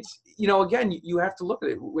 again, you have to look at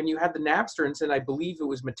it. When you had the Napster incident, I believe it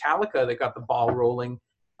was Metallica that got the ball rolling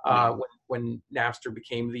when Napster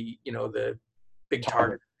became the big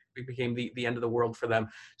target. It became the end of the world for them.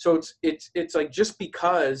 So it's like, just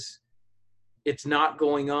because it's not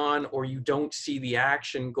going on, or you don't see the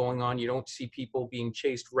action going on, you don't see people being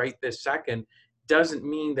chased right this second, doesn't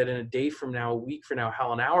mean that in a day from now, a week from now,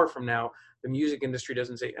 hell, an hour from now, the music industry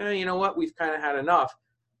doesn't say, you know what, we've kind of had enough.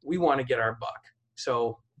 We want to get our buck.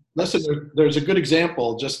 So listen, there's a good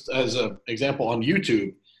example, just as an example on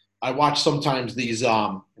YouTube. I watch sometimes these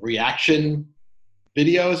reaction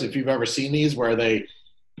videos, if you've ever seen these, where they,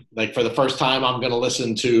 like, for the first time, I'm going to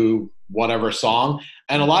listen to whatever song.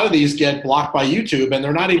 And a lot of these get blocked by YouTube, and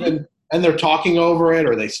they're not even, and they're talking over it,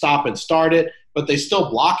 or they stop and start it, but they still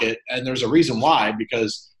block it. And there's a reason why,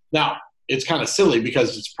 because now it's kind of silly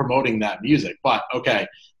because it's promoting that music, but okay,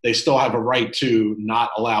 they still have a right to not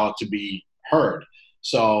allow it to be heard.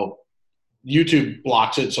 So YouTube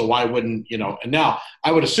blocks it. So why wouldn't, and now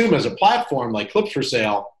I would assume as a platform like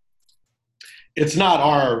Clips4Sale, it's not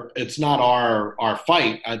our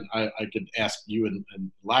fight. I could ask you and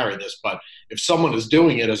Larry this, but if someone is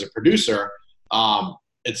doing it as a producer,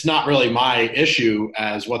 it's not really my issue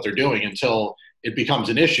as what they're doing until it becomes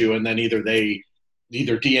an issue. And then either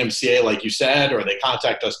DMCA, like you said, or they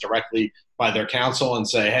contact us directly by their counsel and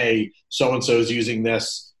say, hey, so-and-so is using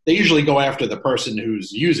this. They usually go after the person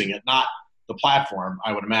who's using it, not the platform,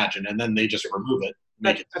 I would imagine. And then they just remove it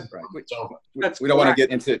Right. We don't want to get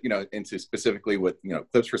into, into specifically what,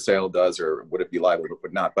 Clips4Sale does or would it be liable or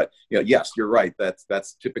would not. But, yes, you're right.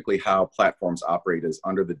 That's typically how platforms operate, is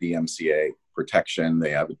under the DMCA protection.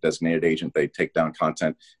 They have a designated agent. They take down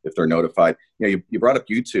content if they're notified. You brought up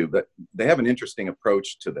YouTube, but they have an interesting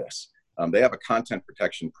approach to this. They have a content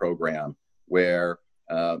protection program where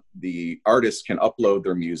the artists can upload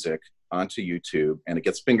their music onto YouTube and it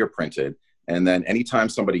gets fingerprinted. And then anytime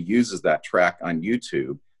somebody uses that track on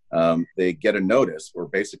YouTube, they get a notice where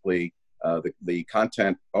basically the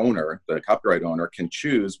content owner, the copyright owner, can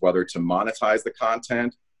choose whether to monetize the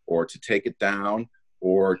content or to take it down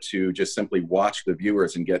or to just simply watch the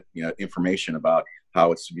viewers and get information about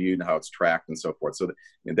how it's viewed and how it's tracked and so forth. So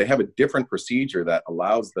they have a different procedure that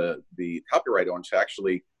allows the copyright owner to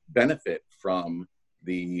actually benefit from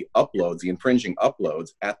the uploads, the infringing uploads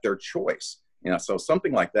at their choice. So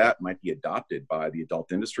something like that might be adopted by the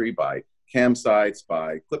adult industry, by cam sites,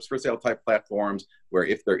 by Clips4Sale type platforms, where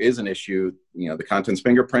if there is an issue, the content's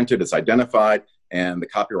fingerprinted, it's identified, and the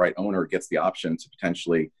copyright owner gets the option to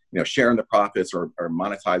potentially, share in the profits or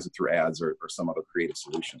monetize it through ads or some other creative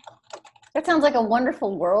solution. That sounds like a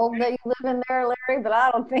wonderful world that you live in there, Larry, but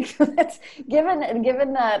I don't think that's given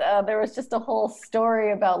that there was just a whole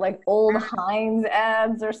story about like old Heinz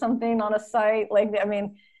ads or something on a site.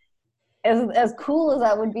 As cool as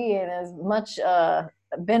that would be, and as much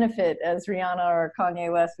benefit as Rihanna or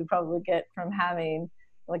Kanye West would probably get from having,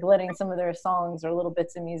 letting some of their songs or little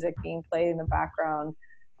bits of music being played in the background,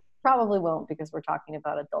 probably won't, because we're talking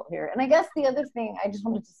about adult here. And I guess the other thing I just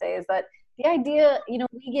wanted to say is that the idea,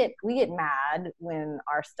 we get mad when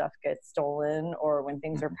our stuff gets stolen or when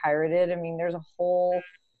things are pirated. There's a whole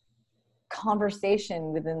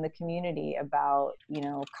conversation within the community about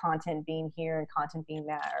content being here and content being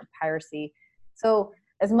that, or piracy. So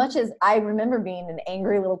as much as I remember being an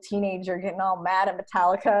angry little teenager getting all mad at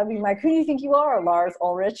Metallica, being like, who do you think you are, Lars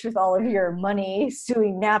Ulrich, with all of your money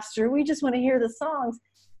suing Napster? We just want to hear the songs.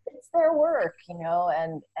 It's their work,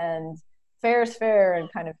 and fair is fair,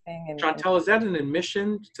 and kind of thing. And Chantel, is that an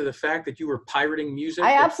admission to the fact that you were pirating music?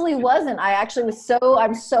 I absolutely wasn't. I actually was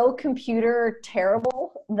I'm so computer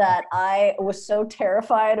terrible that I was so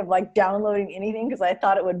terrified of downloading anything because I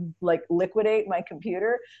thought it would liquidate my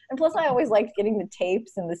computer. And plus I always liked getting the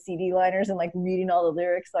tapes and the CD liners and reading all the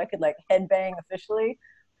lyrics so I could headbang officially.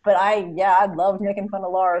 But I loved making fun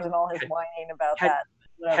of Lars and all his whining about that.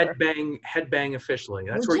 Headbang officially.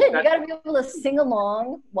 That's where you got to be able to sing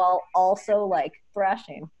along while also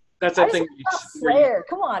thrashing. That's the thing. Slayer.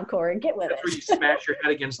 Come on, Corey, get with it. That's where you smash your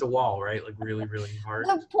head against a wall, right? Really, really hard.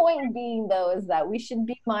 The point being, though, is that we should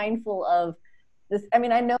be mindful of this. I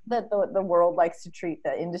know that the world likes to treat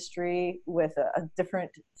the industry with a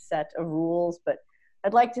different set of rules, but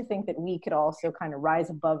I'd like to think that we could also kind of rise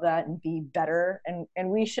above that and be better, and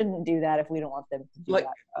we shouldn't do that if we don't want them to do that.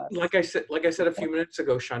 Like I said a few minutes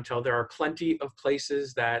ago, Chantel, there are plenty of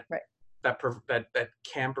places that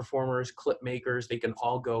cam performers, clip makers, they can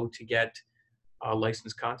all go to get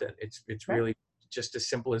licensed content. It's really just as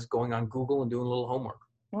simple as going on Google and doing a little homework.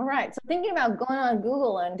 All right. So thinking about going on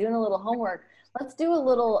Google and doing a little homework, let's do a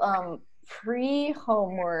little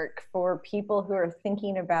pre-homework for people who are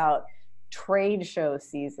thinking about trade show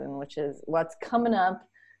season, which is what's coming up.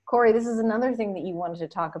 Corey, this is another thing that you wanted to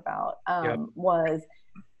talk about, was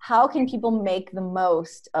how can people make the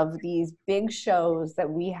most of these big shows that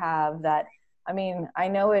we have that, I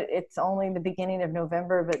know it's only the beginning of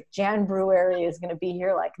November, but January is going to be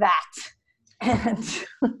here like that. And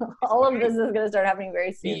all of this is going to start happening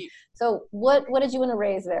very soon. So what did you want to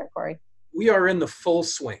raise there, Corey? We are in the full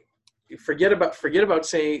swing. Forget about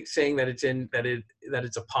saying that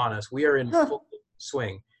it's upon us. We are in full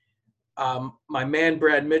swing. My man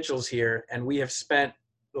Brad Mitchell's here, and we have spent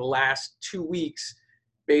the last 2 weeks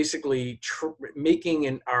basically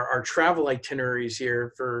making our travel itineraries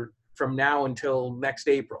here from now until next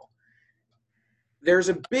April. There's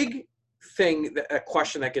a big thing, a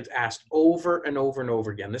question that gets asked over and over and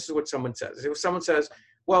over again. This is what someone says. If someone says,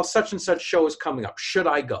 "Well, such and such show is coming up. Should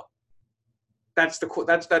I go?" That's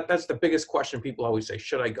the biggest question people always say.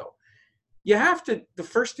 Should I go? The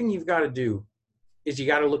first thing you've got to do is you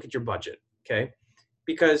got to look at your budget, okay?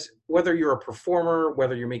 Because whether you're a performer,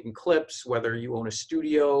 whether you're making clips, whether you own a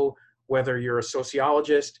studio, whether you're a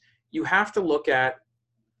sociologist, you have to look at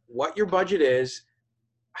what your budget is,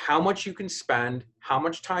 how much you can spend, how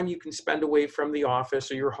much time you can spend away from the office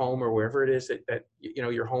or your home or wherever it is that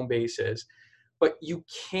your home base is. But you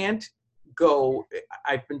can't go.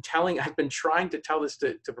 I've been trying to tell this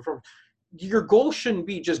to performers. Your goal shouldn't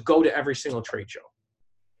be just go to every single trade show,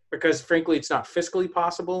 because frankly, it's not fiscally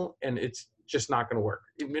possible, and it's just not going to work.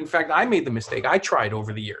 In fact, I made the mistake. I tried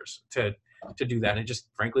over the years to do that. It just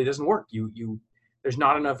frankly doesn't work. There's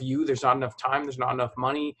not enough there's not enough time, there's not enough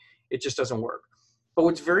money. It just doesn't work. But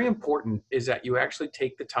what's very important is that you actually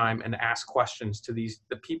take the time and ask questions to the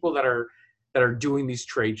people that are doing these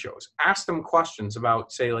trade shows. Ask them questions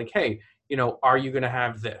about, say, like, hey, are you going to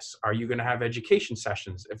have this? Are you going to have education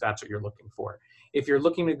sessions if that's what you're looking for? If you're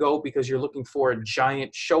looking to go because you're looking for a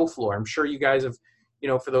giant show floor, I'm sure you guys have,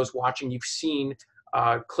 for those watching, you've seen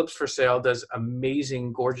Clips4Sale does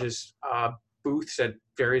amazing, gorgeous booths at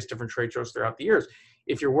various different trade shows throughout the years.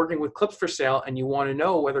 If you're working with Clips4Sale and you want to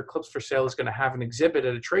know whether Clips4Sale is going to have an exhibit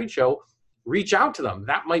at a trade show, reach out to them.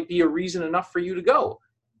 That might be a reason enough for you to go.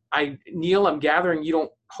 Neil, I'm gathering you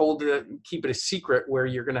don't keep it a secret where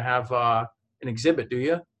you're going to have an exhibit, do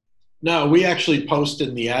you? No, we actually post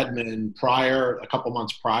in the admin a couple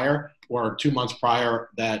months prior or 2 months prior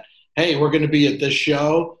that, hey, we're going to be at this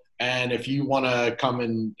show, and if you want to come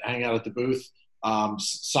and hang out at the booth,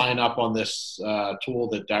 sign up on this tool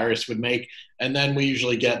that Darius would make. And then we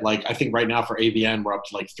usually get, like, I think right now for AVN, we're up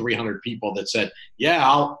to like 300 people that said,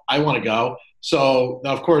 yeah, I want to go. So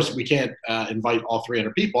now, of course, we can't invite all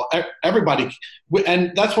 300 people. Everybody,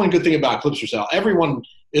 and that's one good thing about Clips4Sale. Everyone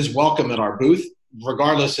is welcome at our booth,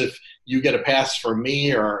 regardless if you get a pass from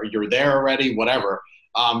me or you're there already, whatever.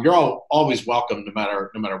 You're always welcome no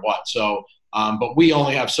matter what. So, but we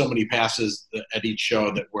only have so many passes at each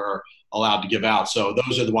show that we're allowed to give out. So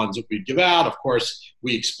those are the ones that we give out. Of course,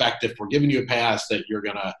 we expect if we're giving you a pass that you're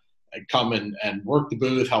going to come and work the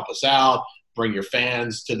booth, help us out, bring your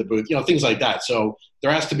fans to the booth, things like that. So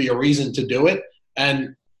there has to be a reason to do it.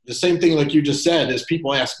 And the same thing, like you just said, is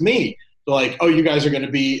people ask me, they're like, oh, you guys are going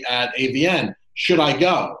to be at AVN. Should I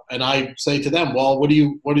go? And I say to them, well,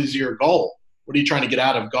 what is your goal? What are you trying to get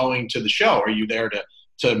out of going to the show? Are you there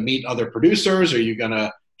to meet other producers? Are you going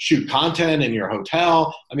to shoot content in your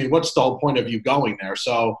hotel? I mean, what's the whole point of you going there?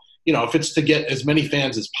 So, if it's to get as many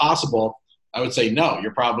fans as possible, I would say, no,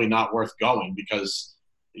 you're probably not worth going because,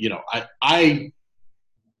 I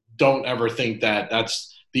don't ever think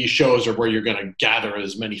these shows are where you're going to gather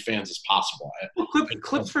as many fans as possible. Well,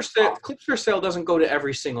 Clips4Sale doesn't go to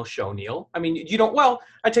every single show, Neil. I mean, you don't. Well,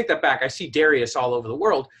 I take that back. I see Darius all over the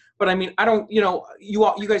world, but I mean, I don't.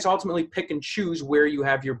 You guys ultimately pick and choose where you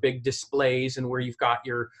have your big displays and where you've got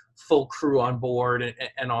your full crew on board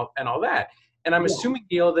and all that. And I'm assuming,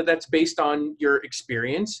 Neil, that that's based on your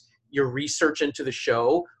experience, your research into the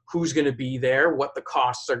show, who's going to be there, what the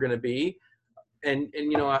costs are going to be, and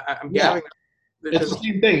I'm gathering. It's the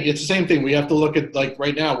same thing. It's the same thing. We have to look at, like,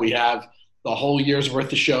 right now we have the whole year's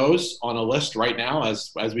worth of shows on a list right now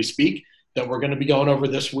as we speak that we're going to be going over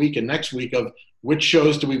this week and next week of which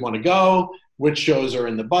shows do we want to go, which shows are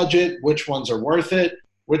in the budget, which ones are worth it,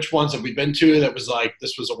 which ones have we been to that was like,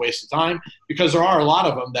 this was a waste of time, because there are a lot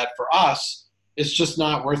of them that for us, it's just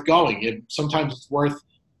not worth going. Sometimes it's worth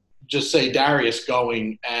just say Darius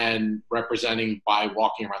going and representing by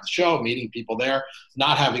walking around the show, meeting people there,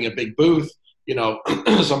 not having a big booth.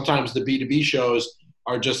 Sometimes the B2B shows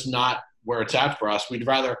are just not where it's at for us. We'd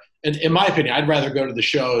rather, and in my opinion, I'd rather go to the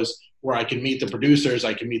shows where I can meet the producers,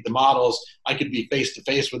 I can meet the models, I could be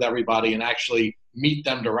face-to-face with everybody and actually meet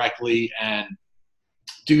them directly and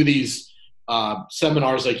do these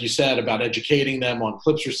seminars, like you said, about educating them on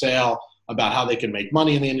Clips4Sale, about how they can make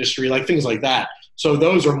money in the industry, like things like that. So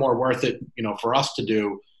those are more worth it, for us to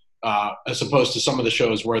do, as opposed to some of the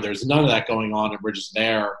shows where there's none of that going on and we're just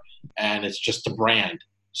there and it's just a brand.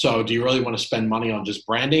 So do you really want to spend money on just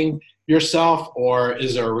branding yourself, or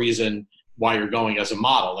is there a reason why you're going as a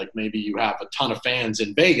model? Like maybe you have a ton of fans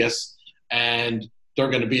in Vegas and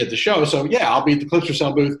they're going to be at the show. So yeah, I'll be at the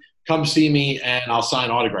Clips4Sale booth, come see me and I'll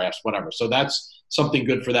sign autographs, whatever. So that's something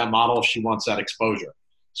good for that model if she wants that exposure.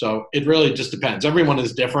 So it really just depends. Everyone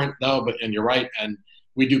is different though, and you're right. And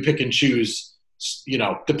we do pick and choose,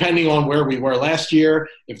 depending on where we were last year.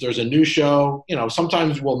 If there's a new show,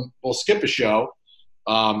 sometimes we'll skip a show.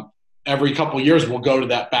 Every couple of years we'll go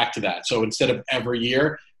back to that. So instead of every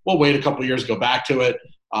year, we'll wait a couple of years, go back to it.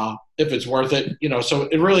 If it's worth it, so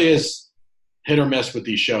it really is hit or miss with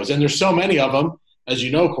these shows. And there's so many of them, as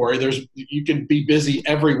you know, Corey, you can be busy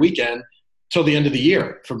every weekend till the end of the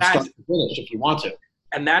year from start to finish if you want to.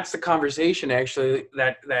 And that's the conversation, actually,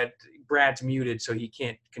 that Brad's muted, so he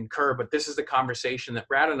can't concur. But this is the conversation that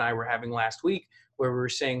Brad and I were having last week, where we were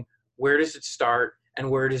saying, where does it start and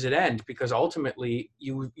where does it end? Because ultimately,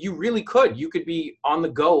 you really could. You could be on the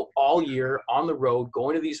go all year, on the road,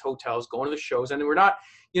 going to these hotels, going to the shows. And we're not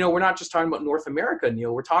just talking about North America,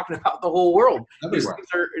 Neil. We're talking about the whole world.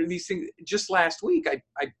 These things. Just last week,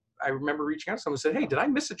 I remember reaching out to someone and said, hey, did I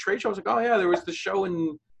miss a trade show? I was like, oh, yeah, there was the show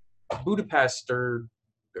in Budapest or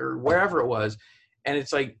wherever it was. And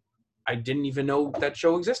it's like, I didn't even know that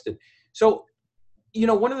show existed. So, you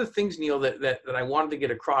know, one of the things, Neil, that I wanted to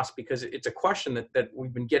get across, because it's a question that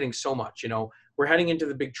we've been getting so much, you know, we're heading into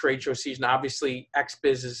the big trade show season. Obviously,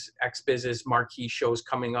 XBiz's marquee shows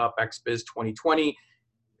coming up, XBiz 2020.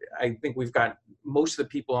 I think we've got most of the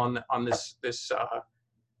people on this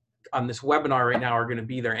webinar right now are going to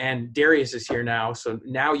be there, and Darius is here now, so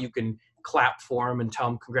now you can clap for him and tell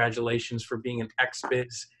him congratulations for being an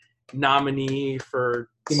XBiz nominee for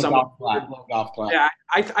some golf clap. Yeah,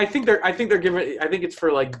 I think they're giving. I think it's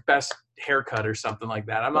for like best haircut or something like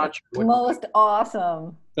that. I'm not sure. Most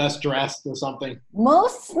awesome. Best dressed or something.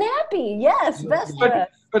 Most snappy. Yes, best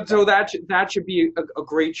dressed. But so that should be a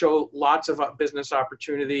great show. Lots of business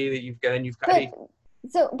opportunity that you've got, and you've got.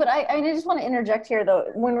 But I just want to interject here,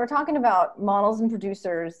 though. When we're talking about models and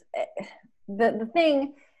producers, the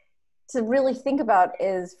thing to really think about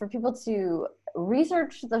is for people to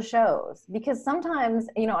research the shows, because sometimes,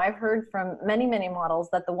 you know, I've heard from many models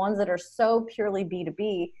that the ones that are so purely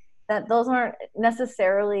B2B, that those aren't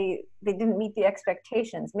necessarily, they didn't meet the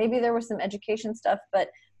expectations. Maybe there was some education stuff, but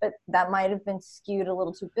that might have been skewed a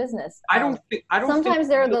little too business. I don't sometimes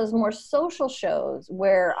there are those more social shows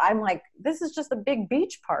where I'm like, this is just a big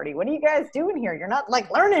beach party. What are you guys doing here? You're not like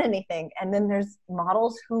learning anything. And then there's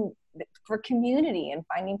models who, for community and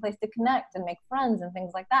finding a place to connect and make friends and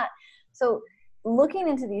things like that. So looking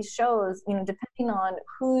into these shows, you know, depending on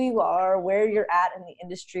who you are, where you're at in the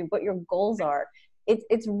industry, what your goals are,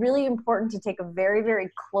 it's really important to take a very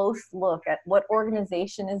close look at what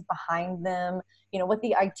organization is behind them, you know, what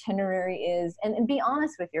the itinerary is, and be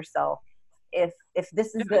honest with yourself. If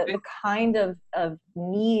this is the kind of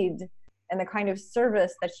need and the kind of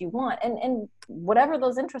service that you want, and whatever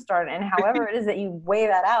those interests are, and however it is that you weigh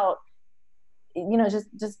that out, you know, just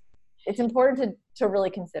it's important to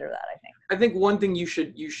really consider that, I think. I think one thing you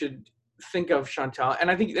should think of, Chantal,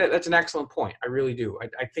 and I think that's an excellent point. I really do.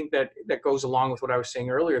 I think that goes along with what I was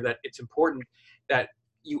saying earlier, that it's important that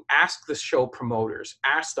you ask the show promoters,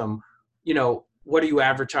 ask them, you know, what are you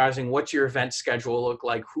advertising? What's your event schedule look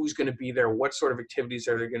like? Who's going to be there? What sort of activities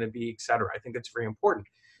are there going to be, et cetera? I think that's very important.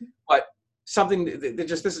 But something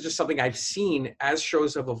this is just something I've seen as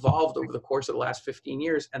shows have evolved over the course of the last 15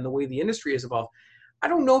 years and the way the industry has evolved. I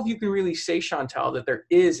don't know if you can really say, Chantal, that there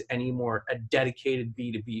is anymore a dedicated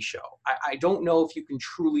B2B show. I don't know if you can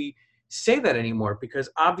truly say that anymore, because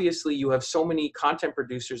obviously you have so many content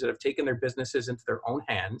producers that have taken their businesses into their own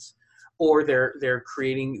hands, or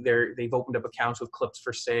they've opened up accounts with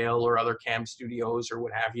Clips4Sale or other cam studios or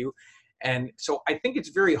what have you. And so I think it's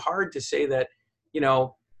very hard to say that, you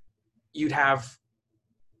know, you'd have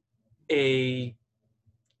a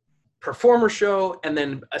performer show and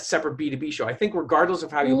then a separate B2B show. I think regardless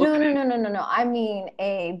of how you look at it. No. I mean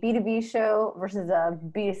a B2B show versus a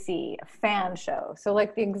B2C, a fan show. So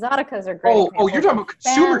like the Exoticas are great. Oh, you're talking about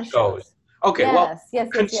consumer shows. Okay, yes. The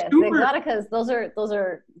Exoticas, those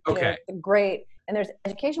are okay, great, and there's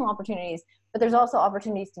educational opportunities, but there's also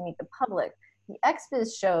opportunities to meet the public. The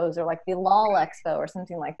XBiz shows, or like the LOL Expo or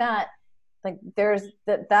something like that, like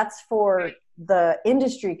that's for the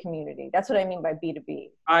industry community. That's what I mean by B2B.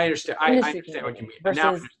 I understand. I understand what you mean.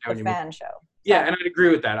 Versus the fan show. Yeah, and I'd agree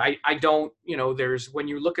with that. I don't, you know, when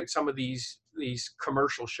you look at some of these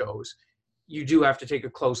commercial shows, you do have to take a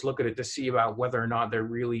close look at it to see about whether or not there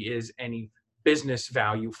really is any business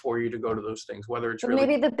value for you to go to those things, whether it's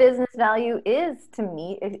maybe the business value is to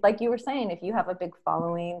meet, like you were saying, if you have a big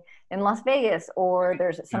following in Las Vegas, or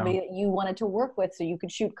there's somebody that you wanted to work with so you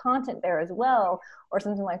could shoot content there as well, or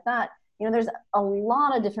something like that. You know, there's a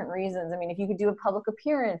lot of different reasons. I mean, if you could do a public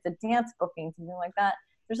appearance, a dance booking, something like that,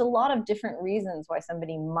 there's a lot of different reasons why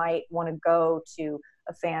somebody might want to go to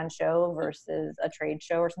a fan show versus a trade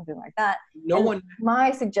show or something like that.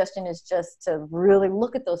 My suggestion is just to really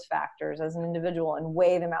look at those factors as an individual and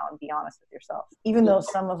weigh them out and be honest with yourself. Even though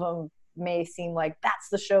some of them may seem like that's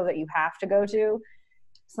the show that you have to go to,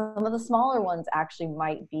 some of the smaller ones actually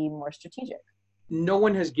might be more strategic. No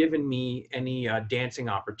one has given me any dancing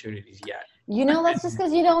opportunities yet. You know, that's just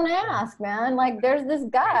because you don't ask, man. Like, there's this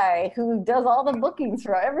guy who does all the bookings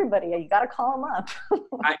for everybody. You got to call him up.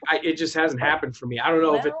 It just hasn't happened for me. I don't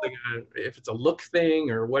know if it's a look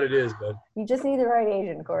thing or what it is, but you just need the right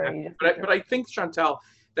agent, Corey. But I think, Chantal,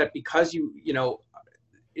 that because you know,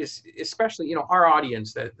 especially, you know, our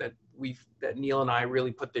audience that Neil and I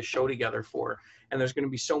really put this show together for, and there's going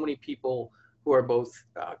to be so many people who are both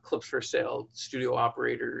Clips4Sale, studio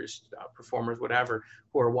operators, performers, whatever,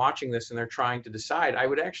 who are watching this and they're trying to decide. I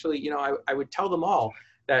would actually, you know, I would tell them all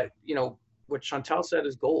that, you know, what Chantal said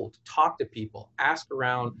is gold. Talk to people, ask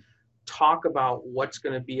around, talk about what's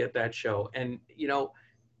going to be at that show. And, you know,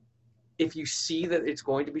 if you see that it's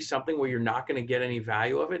going to be something where you're not going to get any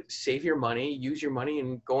value of it, save your money, use your money,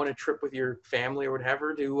 and go on a trip with your family or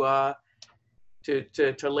whatever to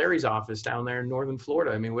Larry's office down there in Northern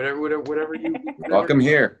Florida. I mean, whatever you Welcome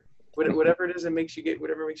here. Whatever it is that makes you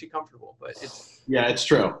whatever makes you comfortable. But it's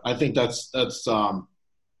true. I think that's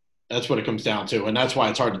what it comes down to, and that's why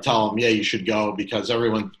it's hard to tell them, yeah, you should go, because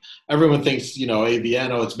everyone thinks, you know,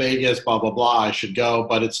 AVN, oh, it's Vegas, blah blah blah, I should go,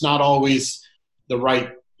 but it's not always the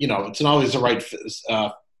right, you know, it's not always the right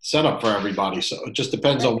setup for everybody. So it just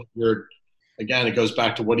depends on what you're. Again, it goes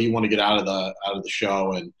back to what do you want to get out of the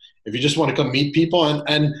show, and if you just want to come meet people, and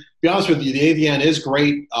to be honest with you, the AVN is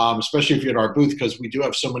great, especially if you're at our booth, because we do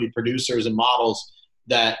have so many producers and models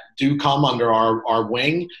that do come under our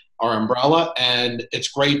wing, our umbrella, and it's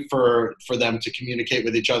great for them to communicate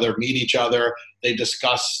with each other, meet each other. They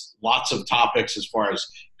discuss lots of topics as far as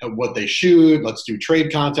what they shoot. Let's do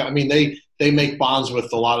trade content. I mean, they make bonds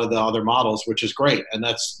with a lot of the other models, which is great. And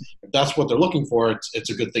if that's what they're looking for, it's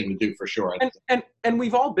a good thing to do for sure. And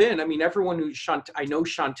we've all been, I mean, everyone I know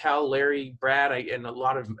Chantel, Larry, Brad, and a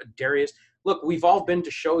lot of Darius. Look, we've all been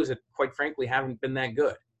to shows that, quite frankly, haven't been that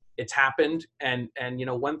good. It's happened. And you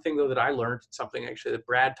know, one thing though that I learned, something actually that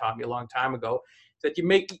Brad taught me a long time ago, that you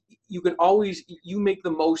make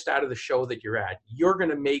the most out of the show that you're at. You're going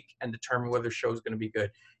to make and determine whether the show is going to be good.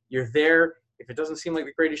 You're there. If it doesn't seem like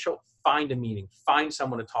the greatest show, find a meeting, find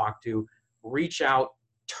someone to talk to, reach out,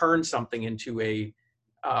 turn something into a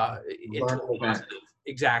positive.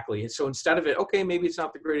 Exactly. And so instead of it, okay, maybe it's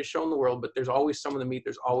not the greatest show in the world, but there's always someone to meet.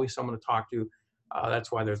 There's always someone to talk to.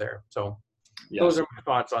 That's why they're there. So those are my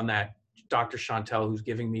thoughts on that. Dr. Chantel, who's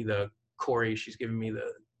giving me the Corey, she's giving me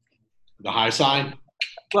the high sign.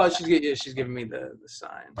 Well, she's giving me the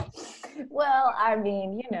sign. Well, I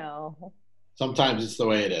mean, you know, sometimes it's the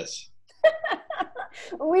way it is.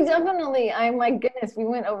 We definitely, my goodness, we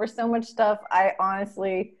went over so much stuff. I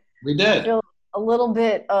honestly feel a little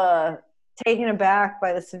bit taken aback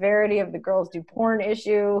by the severity of the girls do porn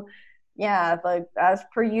issue. Yeah, like as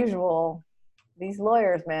per usual, these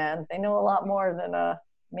lawyers, man, they know a lot more than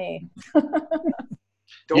me.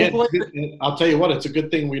 I'll tell you what, it's a good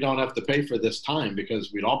thing we don't have to pay for this time,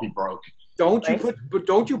 because we'd all be broke. Don't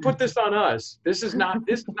you put this on us. This is not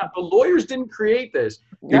the lawyers didn't create this.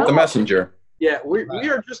 You're the messenger. Yeah, we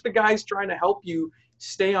are just the guys trying to help you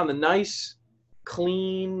stay on the nice,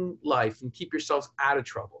 clean life and keep yourselves out of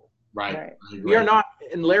trouble. Right. We are not,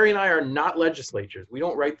 and Larry and I are not legislatures. We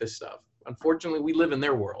don't write this stuff. Unfortunately, we live in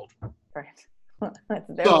their world. Right. That's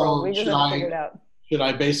their world. We just have to figure it out. Should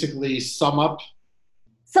I basically sum up?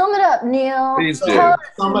 Sum it up, Neil. Please do.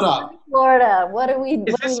 Sum it up. Florida. What do we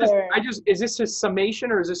learn? Is this his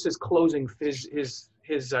summation, or is this his closing?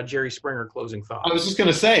 His Jerry Springer closing thought? I was just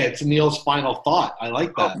gonna say it's Neil's final thought. I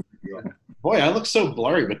like that. Oh. Boy, I look so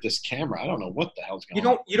blurry with this camera. I don't know what the hell's going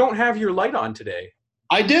on. You don't have your light on today.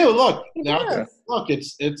 I do. Look now. Look,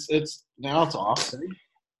 it's now it's off.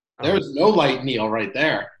 There's no light, Neil, right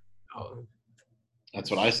there. Oh. That's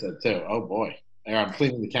what I said too. Oh boy, there, I'm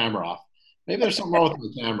cleaning the camera off. Maybe there's something wrong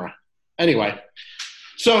with the camera. Anyway,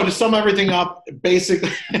 so to sum everything up, basically,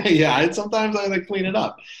 sometimes I like clean it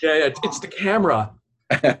up. Yeah, it's the camera.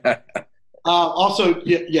 Also,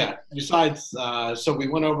 besides, so we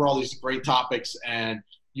went over all these great topics, and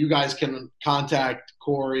you guys can contact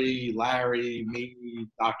Corey, Larry, me,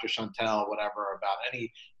 Dr. Chantel, whatever, about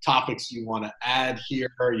any topics you want to add here,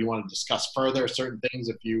 or you want to discuss further certain things.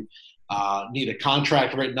 If you need a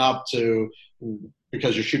contract written up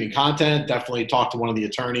because you're shooting content, definitely talk to one of the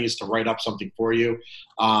attorneys to write up something for you.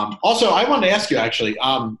 Also, I wanted to ask you actually,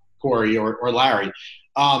 Corey or Larry,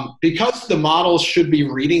 because the models should be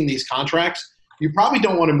reading these contracts, you probably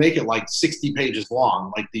don't want to make it like 60 pages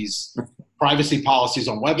long, like these privacy policies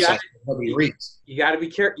on websites that nobody reads. You got to be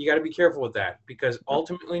careful with that, because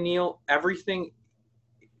ultimately, Neil, having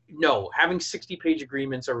 60-page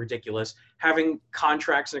agreements are ridiculous. Having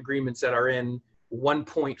contracts and agreements that are in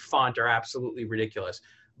 1-point font are absolutely ridiculous.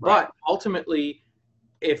 Right. But ultimately,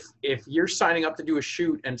 if you're signing up to do a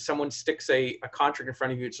shoot and someone sticks a contract in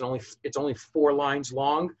front of you, it's only 4 lines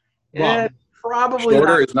long. Well, probably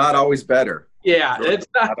shorter is not always better. Yeah, it's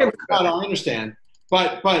not. I understand,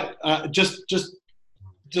 but just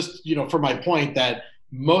for my point that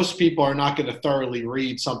most people are not going to thoroughly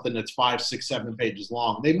read something that's 5, 6, 7 pages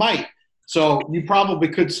long. They might, so you probably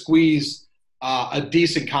could squeeze a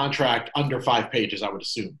decent contract under 5 pages, I would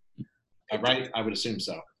assume. Right? I would assume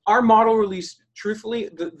so. Our model release, truthfully,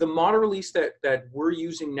 the model release that we're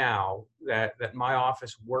using now, that my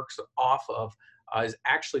office works off of, is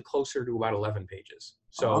actually closer to about 11 pages.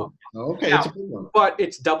 So, okay, now, it's a good one. but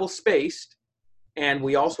it's double spaced, and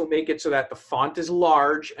we also make it so that the font is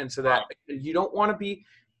large, and so that you don't want to be.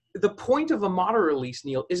 The point of a model release,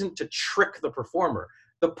 Neil, isn't to trick the performer.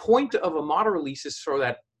 The point of a model release is so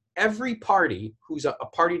that every party who's a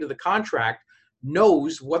party to the contract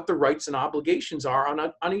knows what the rights and obligations are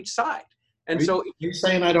on each side. And so you're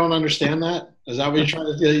saying I don't understand that? Is that what you're trying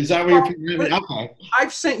to do? Is that what you're thinking? Okay.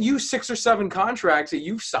 I've sent you 6 or 7 contracts that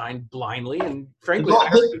you've signed blindly, and frankly,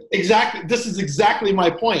 exactly. This is exactly my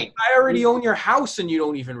point. I already own your house, and you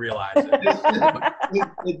don't even realize it.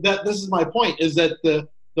 This is my point. Is that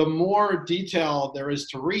the more detail there is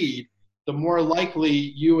to read, the more likely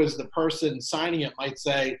you, as the person signing it, might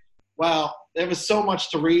say, "Well, there was so much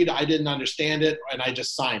to read, I didn't understand it, and I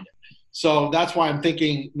just signed it." So that's why I'm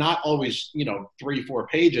thinking not always, 3-4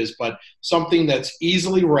 pages, but something that's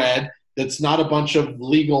easily read, that's not a bunch of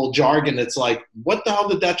legal jargon. It's like, what the hell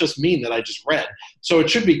did that just mean that I just read? So it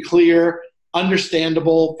should be clear,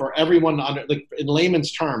 understandable for everyone, like in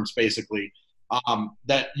layman's terms, basically,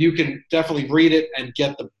 that you can definitely read it and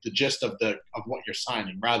get the gist of what you're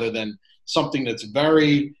signing, rather than something that's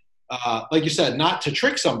very, like you said, not to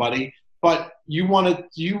trick somebody, but you want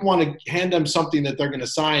to hand them something that they're going to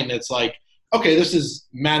sign that's like, okay, this is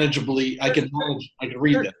manageably, I can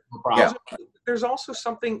read it. No problem. There's also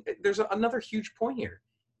there's another huge point here.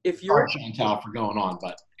 If you're Chantal for going on,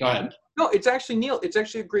 but go ahead. No, it's actually, Neil, it's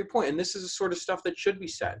actually a great point. And this is the sort of stuff that should be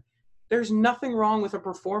said. There's nothing wrong with a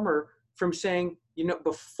performer from saying,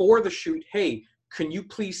 before the shoot, hey, can you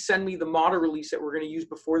please send me the model release that we're going to use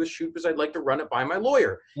before the shoot, because I'd like to run it by my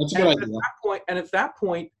lawyer. That's a good idea. At that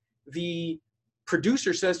point, the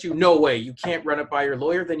producer says to you, no way, you can't run it by your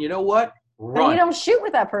lawyer, then you know what? Run. And you don't shoot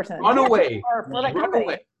with that person. Run away.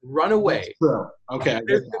 Run away. That's true. Okay.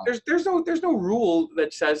 There's no rule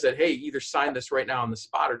that says that, hey, either sign this right now on the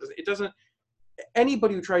spot, or it doesn't.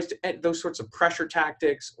 Anybody who tries to those sorts of pressure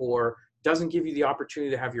tactics or doesn't give you the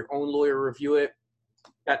opportunity to have your own lawyer review it,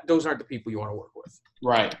 those aren't the people you want to work with.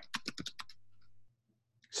 Right.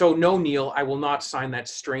 So no, Neil, I will not sign that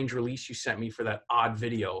strange release you sent me for that odd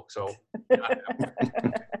video. So,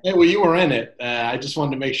 hey, well, you were in it. I just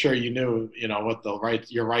wanted to make sure you knew, what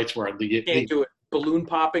your rights were. Can't do it. Balloon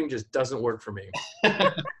popping just doesn't work for me.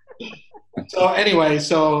 So anyway,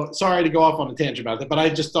 sorry to go off on a tangent about that, but I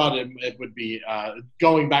just thought it would be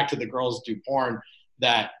going back to the girls do porn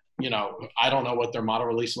that, I don't know what their model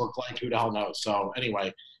release look like. Who the hell knows? So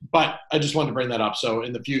anyway, but I just wanted to bring that up. So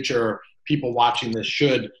in the future, people watching this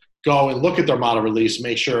should go and look at their model release,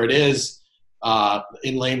 make sure it is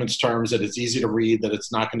in layman's terms, that it's easy to read, that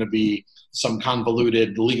it's not going to be some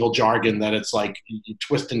convoluted legal jargon that it's like you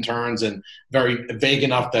twist and turns and very vague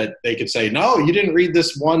enough that they could say, no, you didn't read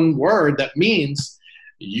this one word that means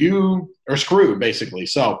you are screwed, basically.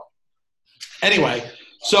 So anyway,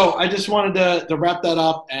 so I just wanted to wrap that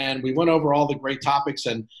up, and we went over all the great topics,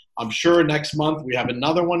 and I'm sure next month we have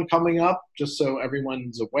another one coming up, just so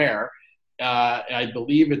everyone's aware. I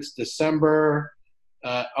believe it's December.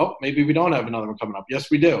 Maybe we don't have another one coming up.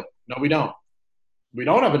 Yes, we do. No, we don't. We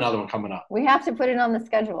don't have another one coming up. We have to put it on the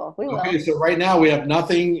schedule. We will. Okay, so right now we have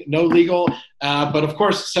nothing, no legal. But of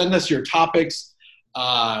course, send us your topics,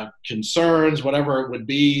 concerns, whatever it would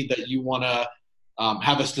be that you want to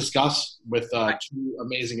have us discuss with 2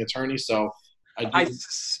 amazing attorneys. So I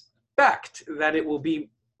suspect that it will be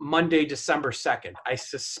Monday, December 2nd. I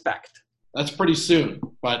suspect. That's pretty soon,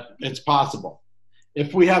 but it's possible.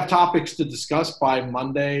 If we have topics to discuss by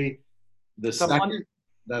Monday the 2nd,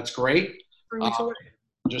 that's great. 3 weeks away.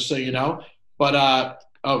 Just so you know. But,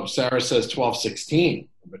 Sarah says 12/16,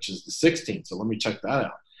 which is the 16th. So let me check that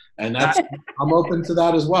out. And that's I'm open to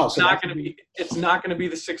that as well. So it's not going to be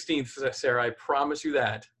the 16th, Sarah. I promise you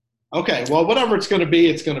that. Okay. Well, whatever it's going to be,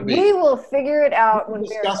 it's going to be. We will figure it out when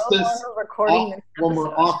we're no longer recording when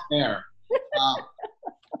we're off air.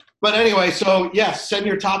 But anyway, so yes, send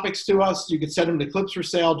your topics to us. You can send them to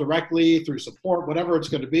Clips4Sale directly through support, whatever it's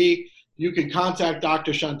going to be. You can contact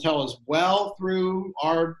Dr. Chantel as well through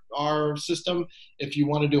our system if you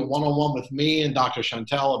want to do a one-on-one with me and Dr.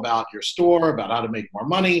 Chantel about your store, about how to make more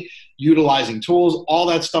money, utilizing tools. All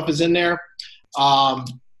that stuff is in there.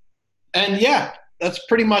 And yeah, that's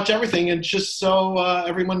pretty much everything. And just so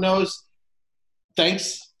everyone knows,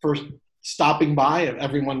 thanks for stopping by,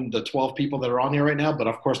 everyone, the 12 people that are on here right now, but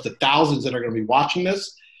of course the thousands that are going to be watching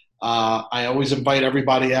this. I always invite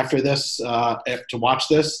everybody after this to watch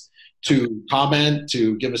this, to comment,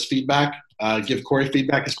 to give us feedback, give Corey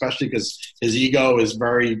feedback, especially because his ego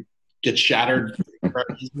gets shattered very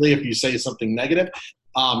easily if you say something negative.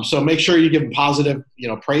 So make sure you give him positive,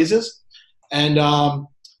 praises. And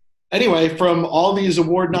anyway, from all these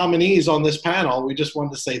award nominees on this panel, we just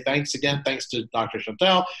wanted to say thanks again. Thanks to Dr.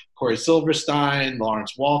 Chantel, Corey Silverstein,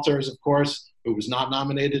 Lawrence Walters, of course, who was not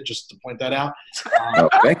nominated, just to point that out.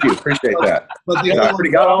 Thank you. Appreciate that. But the I other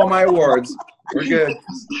already got all my awards. We're good.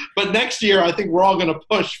 But next year, I think we're all going to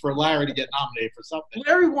push for Larry to get nominated for something.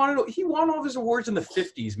 Larry won all of his awards in the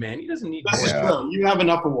 50s, man. He doesn't need This is true. You have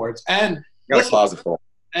enough awards. And Got a closet full.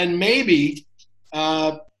 And maybe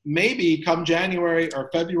come January or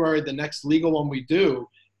February, the next legal one we do,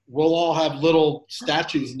 we'll all have little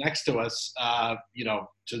statues next to us,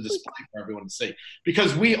 to display for everyone to see.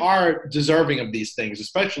 Because we are deserving of these things,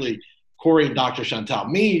 especially Corey and Dr. Chantal.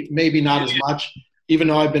 Me, maybe not as much. Even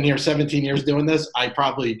though I've been here 17 years doing this, I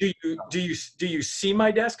probably do you see my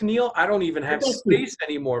desk, Neil? I don't even have space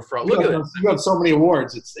anymore for look at this. You have so many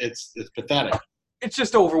awards. It's pathetic. It's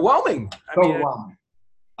just overwhelming. Overwhelming.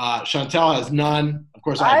 Chantel has none. Of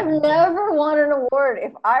course, I've never won an award.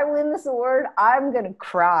 If I win this award, I'm gonna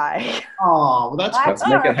cry. Oh, well, let's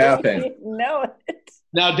make it happen. No.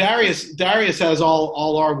 Now Darius has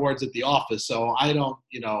all our awards at the office, so I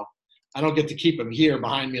don't get to keep them here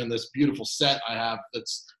behind me on this beautiful set I have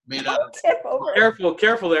that's made out of. Tip over.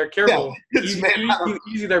 Careful there, careful. Yeah,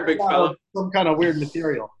 Easy there, big fella. Some kind of weird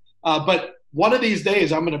material. But one of these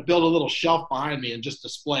days, I'm going to build a little shelf behind me and just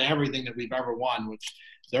display everything that we've ever won. Which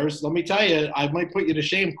let me tell you, I might put you to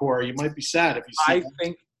shame, Corey. You might be sad if you see. I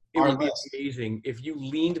think it would be amazing if you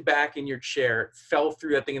leaned back in your chair, fell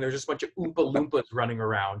through that thing, and there's just a bunch of Oompa Loompas running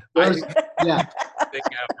around. Yeah. Thing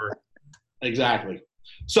ever. Exactly.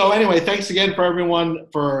 So anyway, thanks again for everyone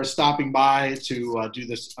for stopping by to do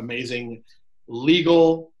this amazing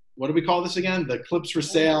legal, what do we call this again? The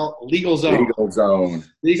Clips4Sale Legal Zone.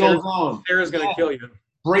 Legal Zone. Sarah's going to kill you.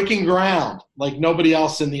 Breaking ground like nobody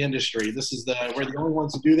else in the industry. We're the only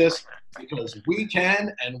ones who do this because we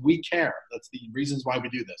can and we care. That's the reasons why we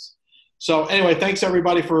do this. So anyway, thanks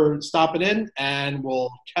everybody for stopping in, and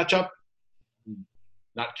we'll catch up.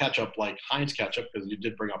 Not catch up like Heinz ketchup, because you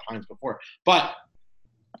did bring up Heinz before, but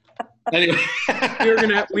anyway,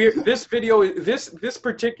 this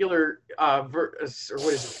particular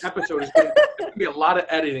episode is going to be a lot of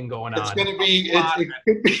editing going on. It's going to be.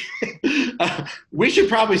 We should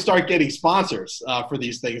probably start getting sponsors for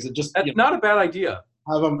these things, and just that's not a bad idea.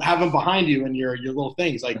 Have them behind you in your little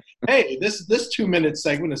things. Like, hey, this 2-minute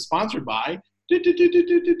segment is sponsored by.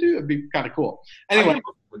 It'd be kind of cool. Anyway,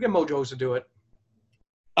 we'll get Mojos to do it.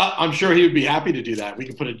 I'm sure he would be happy to do that. We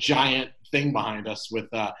could put a giant thing behind us with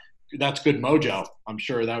that's good mojo. I'm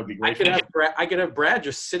sure that would be great. I could have Brad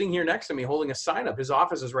just sitting here next to me holding a sign up. His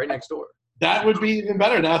office is right next door. That would be even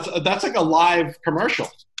better. That's like a live commercial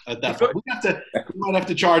at that point. We might have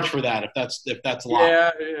to charge for that if that's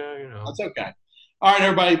live. Yeah, That's okay. All right,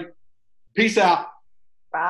 everybody. Peace out.